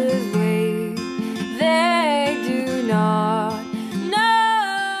grasses wave. They do not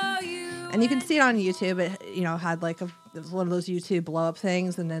know you. And you can see it on YouTube. It, had like it was one of those YouTube blow up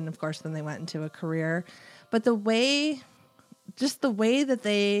things, and then of course they went into a career. But the way that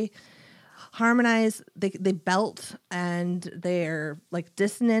they harmonize, they belt, and their like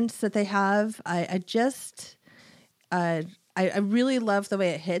dissonance that they have, I I really love the way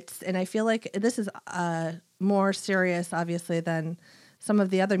it hits, and I feel like this is more serious, obviously, than some of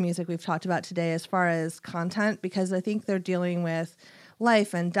the other music we've talked about today as far as content, because I think they're dealing with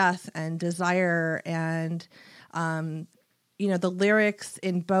life and death and desire, and the lyrics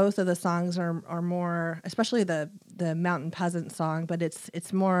in both of the songs are more, especially the Mountain Peasant song, but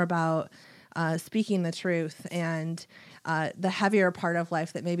it's more about speaking the truth and the heavier part of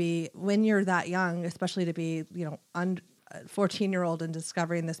life that maybe when you're that young, especially to be 14-year-old and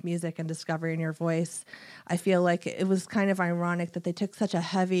discovering this music and discovering your voice, I feel like it was kind of ironic that they took such a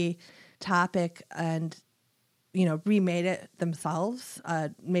heavy topic and remade it themselves,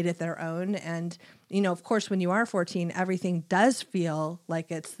 made it their own. And of course, when you are 14, everything does feel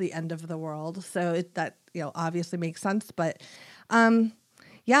like it's the end of the world, so that obviously makes sense. But I've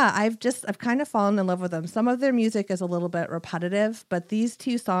kind of fallen in love with them. Some of their music is a little bit repetitive, but these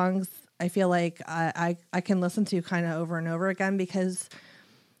two songs, I feel like I can listen to kind of over and over again, because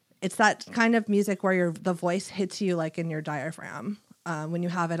it's that kind of music where the voice hits you like in your diaphragm when you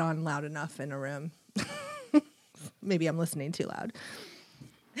have it on loud enough in a room. Maybe I'm listening too loud.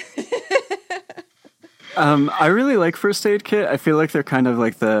 I really like First Aid Kit. I feel like they're kind of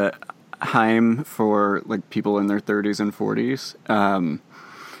like the Haim for like people in their 30s and 40s,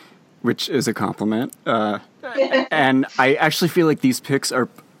 which is a compliment. And I actually feel like these picks are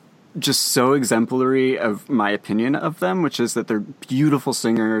just so exemplary of my opinion of them, which is that they're beautiful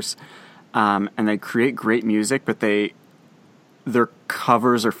singers, and they create great music, but their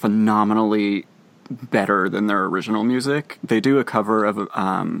covers are phenomenally better than their original music. They do a cover of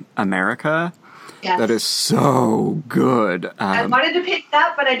America. Yes. That is so good. I wanted to pick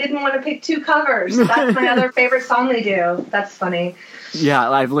that, but I didn't want to pick two covers. That's my other favorite song they do. That's funny.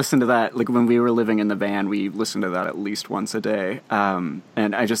 Yeah, I've listened to that. Like when we were living in the van, we listened to that at least once a day. And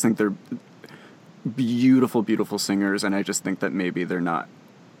I just think they're beautiful, beautiful singers. And I just think that maybe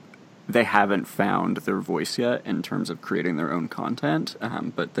they haven't found their voice yet in terms of creating their own content.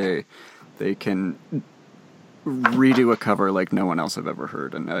 But they can redo a cover like no one else I've ever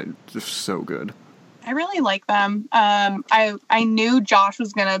heard. And just so good. I really like them. I knew Josh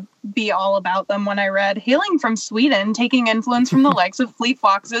was going to be all about them when I read hailing from Sweden, taking influence from the likes of Fleet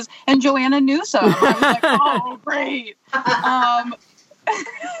Foxes and Joanna Newsom. I was like, oh, great.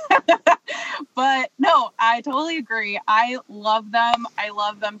 But no, I totally agree. I love them. I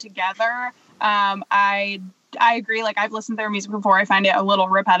love them together. I agree. Like, I've listened to their music before. I find it a little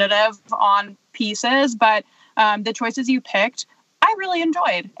repetitive on pieces, but the choices you picked, I really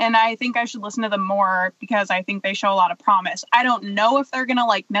enjoyed, and I think I should listen to them more because I think they show a lot of promise. I don't know if they're going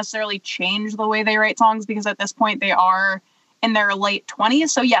to necessarily change the way they write songs, because at this point they are in their late 20s.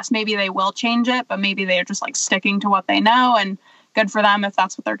 So yes, maybe they will change it, but maybe they're just sticking to what they know, and good for them if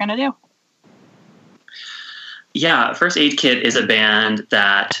that's what they're going to do. Yeah. First Aid Kit is a band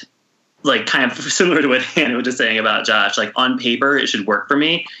that, kind of similar to what Hannah was just saying about Josh, on paper, it should work for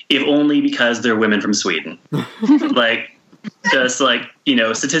me, if only because they're women from Sweden. Just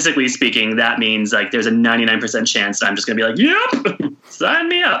statistically speaking, that means there's a 99% chance that I'm just going to be yep, sign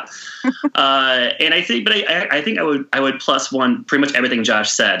me up. And I think, I would plus one pretty much everything Josh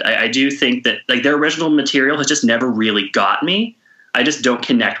said. I do think that their original material has just never really got me. I just don't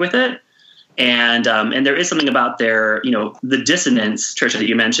connect with it. And there is something about their, the dissonance, Trisha, that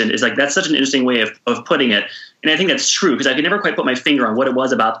you mentioned is that's such an interesting way of putting it. And I think that's true, because I could never quite put my finger on what it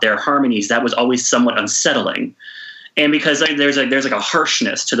was about their harmonies that was always somewhat unsettling. And because there's a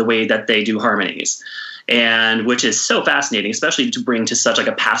harshness to the way that they do harmonies, and which is so fascinating, especially to bring to such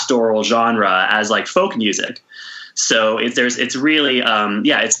a pastoral genre as folk music. So it's really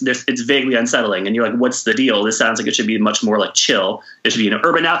it's vaguely unsettling, and you're like, what's the deal? This sounds like it should be much more chill. It should be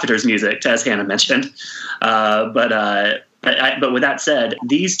Urban Outfitters music, as Hannah mentioned. But with that said,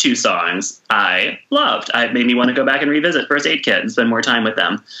 these two songs I loved. It made me want to go back and revisit First Aid Kit and spend more time with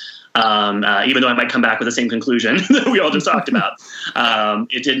them. Even though I might come back with the same conclusion that we all just talked about.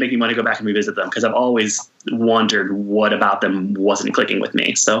 It did make me want to go back and revisit them, because I've always wondered what about them wasn't clicking with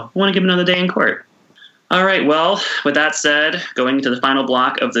me. So I want to give them another day in court. All right. Well, with that said, going into the final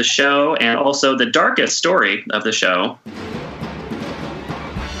block of the show, and also the darkest story of the show.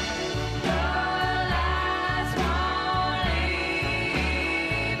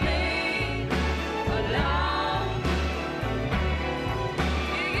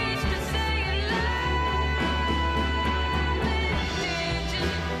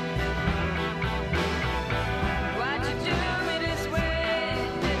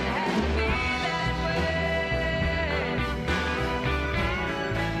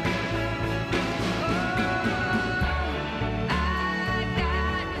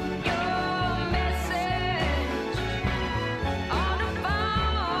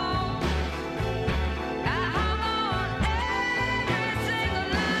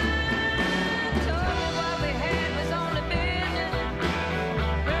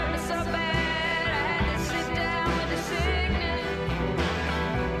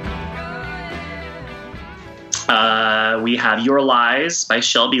 we have Your Lies by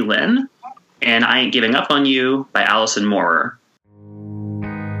Shelby Lynn, and I Ain't Giving Up on You by Alison Moorer.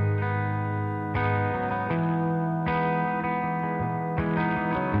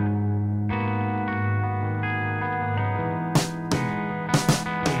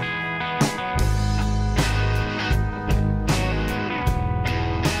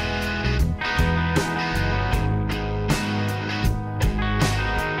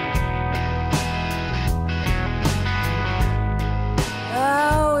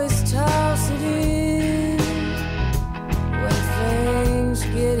 I always toss it in when things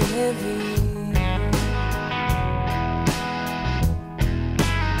get heavy.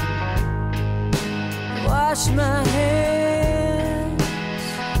 Wash my hands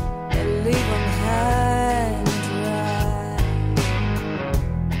and leave them high and dry.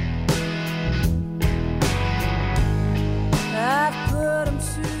 I've put 'em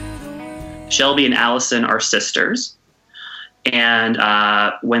to the wind. Shelby and Allison are sisters. And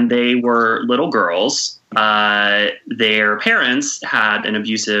when they were little girls, their parents had an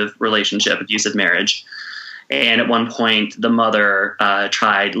abusive relationship, abusive marriage. And at one point, the mother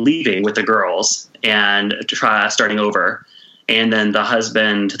tried leaving with the girls and starting over. And then the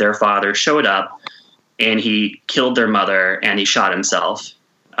husband, their father, showed up and he killed their mother and he shot himself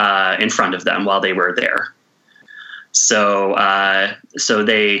in front of them while they were there. So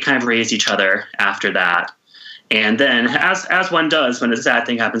they kind of raised each other after that. And then, as one does when a sad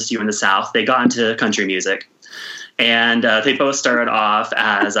thing happens to you in the South, they got into country music. And they both started off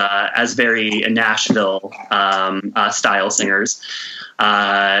as very Nashville style singers.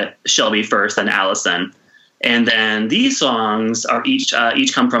 Shelby first, then Allison. And then these songs are each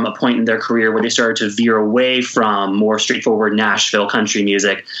come from a point in their career where they started to veer away from more straightforward Nashville country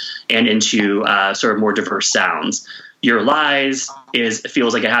music and into sort of more diverse sounds. Your Lies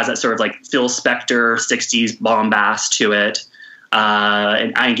feels like it has that sort of like Phil Spector 60s bombast to it.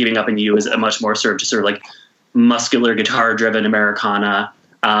 And I Ain't Giving Up on You is a much more sort of like muscular guitar driven Americana.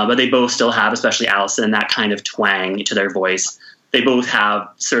 But they both still have, especially Allison, that kind of twang to their voice. They both have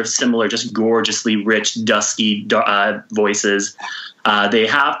sort of similar, just gorgeously rich, dusky voices. They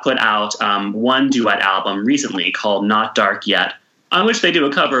have put out one duet album recently called Not Dark Yet, on which they do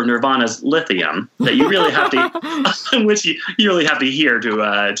a cover of Nirvana's Lithium that you really have to, which you really have to hear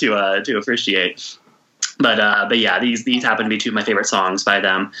to appreciate. But yeah, these happen to be two of my favorite songs by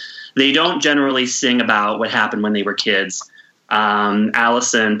them. They don't generally sing about what happened when they were kids.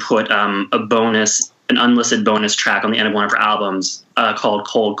 Allison put an unlisted bonus track on the end of one of her albums called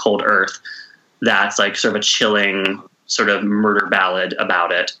Cold, Cold Earth. That's like sort of a chilling sort of murder ballad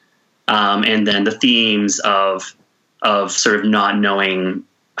about it. And then the themes of sort of not knowing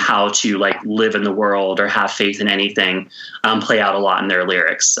how to like live in the world or have faith in anything play out a lot in their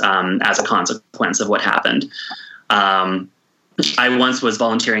lyrics as a consequence of what happened. I once was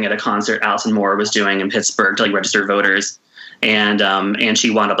volunteering at a concert Alison Moorer was doing in Pittsburgh to like register voters. And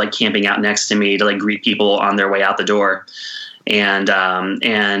she wound up like camping out next to me to like greet people on their way out the door. And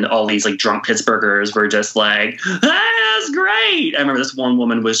all these like drunk Pittsburghers were just like, hey, that's great. I remember this one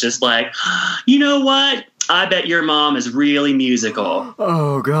woman was just like, you know what? I bet your mom is really musical.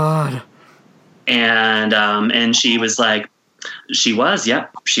 Oh God. And she was like, she was.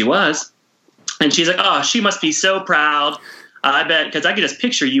 Yep, she was. And she's like, oh, she must be so proud. I bet, because I could just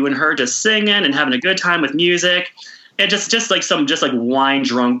picture you and her just singing and having a good time with music. And just like some wine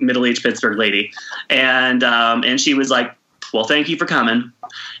drunk middle-aged Pittsburgh lady. And she was like, well, thank you for coming.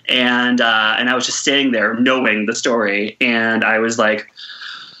 And I was just standing there knowing the story. And I was like,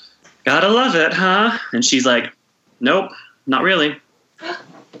 gotta love it, huh? And she's like, nope, not really.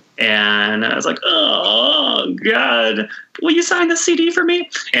 And I was like, oh, God, will you sign the CD for me?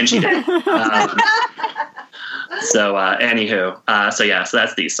 And she did. So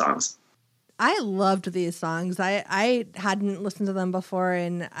that's these songs. I loved these songs. I hadn't listened to them before,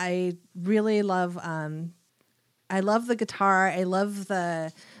 and I really love. I love the guitar. I love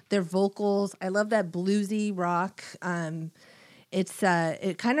their vocals. I love that bluesy rock.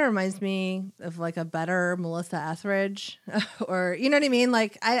 It kind of reminds me of like a better Melissa Etheridge, or you know what I mean?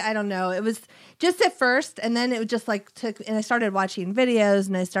 Like I don't know. It was just at first, and then it was just like and I started watching videos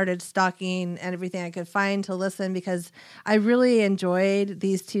and I started stalking and everything I could find to listen because I really enjoyed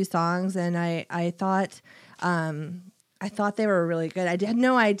these two songs, and I thought they were really good. I had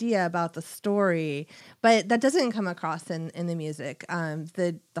no idea about the story, but that doesn't come across in the music.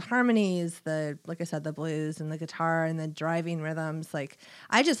 The harmonies, like I said, the blues and the guitar and the driving rhythms. Like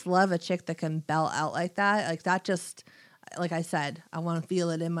I just love a chick that can belt out like that. Like that just like I said, I want to feel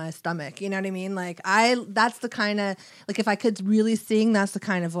it in my stomach. You know what I mean? Like that's the kind of, like if I could really sing, that's the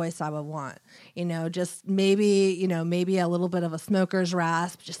kind of voice I would want. You know, just maybe a little bit of a smoker's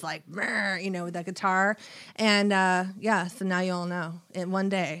rasp, just like, with that guitar. And so now you all know. In one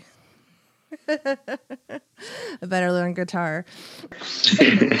day. I better learn guitar.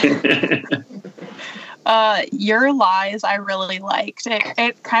 Your Lies I really liked.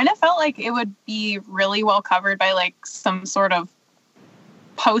 It kind of felt like it would be really well covered by like some sort of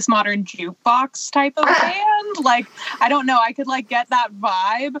postmodern jukebox type of band. Like, I don't know, I could like get that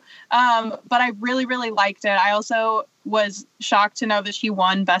vibe. But I really, really liked it. I also was shocked to know that she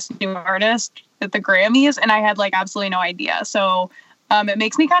won Best New Artist at the Grammys, and I had like absolutely no idea. So it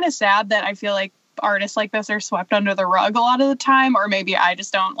makes me kind of sad that I feel like artists like this are swept under the rug a lot of the time, or maybe I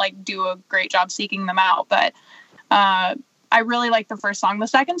just don't like do a great job seeking them out. But I really like the first song. The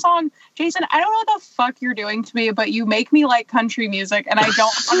second song, Jason, I don't know what the fuck you're doing to me, but you make me like country music, and I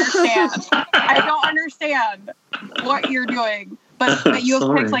don't understand. I don't understand what you're doing. But you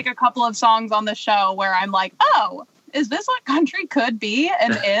have picked like a couple of songs on the show where I'm like, oh, is this what country could be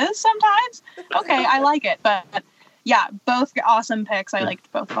and is sometimes? Okay, I like it. But yeah, both awesome picks. I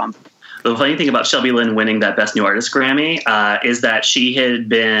liked both of them. The funny thing about Shelby Lynne winning that Best New Artist Grammy is that she had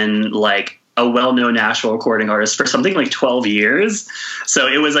been like a well-known Nashville recording artist for something like 12 years. So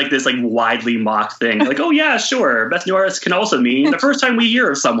it was like this like widely mocked thing. Like, oh yeah, sure. Best New Artist can also mean the first time we hear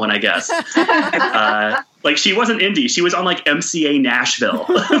of someone, I guess. Like she wasn't indie. She was on like MCA Nashville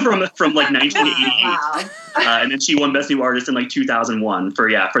from like 1988. Wow. And then she won Best New Artist in like 2001 for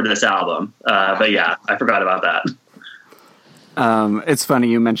this album. But yeah, I forgot about that. It's funny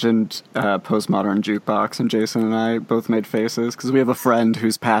you mentioned postmodern jukebox, and Jason and I both made faces because we have a friend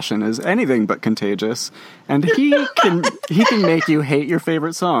whose passion is anything but contagious, and he can make you hate your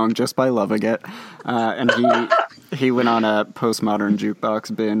favorite song just by loving it. And he went on a postmodern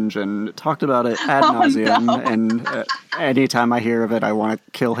jukebox binge and talked about it ad nauseum. No. And anytime I hear of it, I want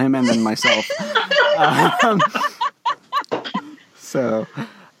to kill him and then myself.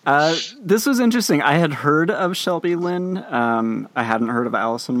 This was interesting. I had heard of Shelby Lynne. I hadn't heard of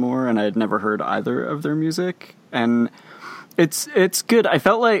Alison Moore, and I had never heard either of their music. And it's good. I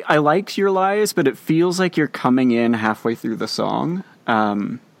felt like I liked Your Lies, but it feels like you're coming in halfway through the song,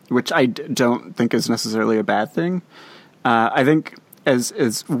 which I don't think is necessarily a bad thing. I think,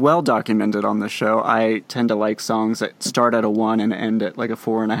 as well documented on the show, I tend to like songs that start at a 1 and end at like a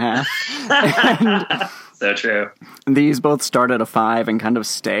 4.5. So true. These both start at a 5 and kind of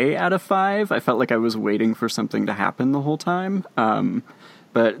stay at a 5. I felt like I was waiting for something to happen the whole time.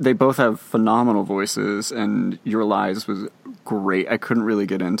 But they both have phenomenal voices, and Your Lies was great. I couldn't really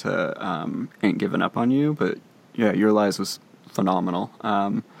get into Ain't Giving Up on You, but yeah, Your Lies was phenomenal.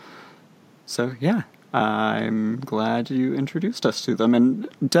 So yeah, I'm glad you introduced us to them. And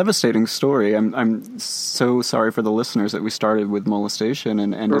devastating story. I'm so sorry for the listeners that we started with molestation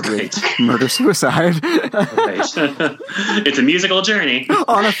and ended with murder-suicide. Right. It's a musical journey.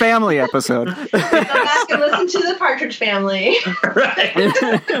 On a family episode. Go back and listen to the Partridge Family. Right.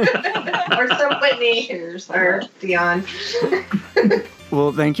 Or some Whitney or Dion.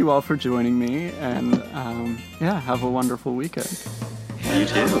 Well, thank you all for joining me, and have a wonderful weekend. You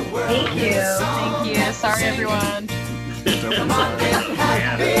too. Thank you. Thank you. Sorry, everyone. Come on, get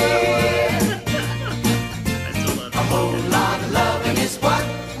happy. A whole lot of loving is what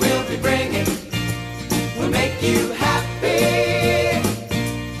we'll be bringing. We'll make you happy.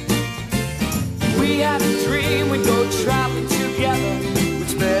 We had a dream we'd go traveling together. We'd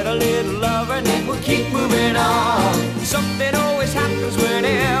spread a little love and then we'll keep moving on. Something always happens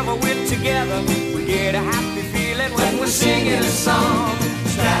whenever we're together. We get a happy feeling when we're singing a song.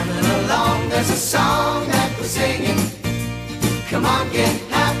 Traveling along, there's a song that we're singing. Come on, get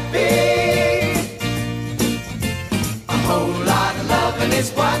happy. A whole lot of loving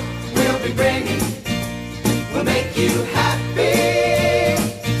is what we'll be bringing. We'll make you happy.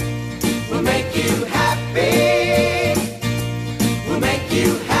 We'll make you happy. We'll make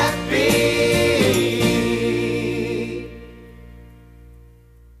you happy.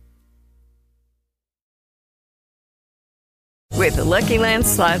 With the Lucky Land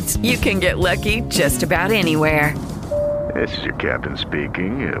Slots, you can get lucky just about anywhere. This is your captain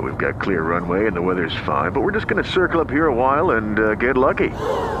speaking. We've got clear runway and the weather's fine, but we're just going to circle up here a while and get lucky.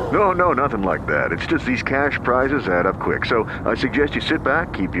 No, nothing like that. It's just these cash prizes add up quick. So I suggest you sit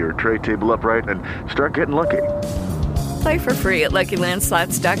back, keep your tray table upright, and start getting lucky. Play for free at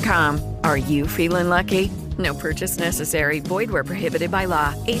LuckyLandSlots.com. Are you feeling lucky? No purchase necessary. Void where prohibited by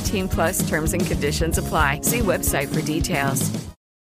law. 18+ terms and conditions apply. See website for details.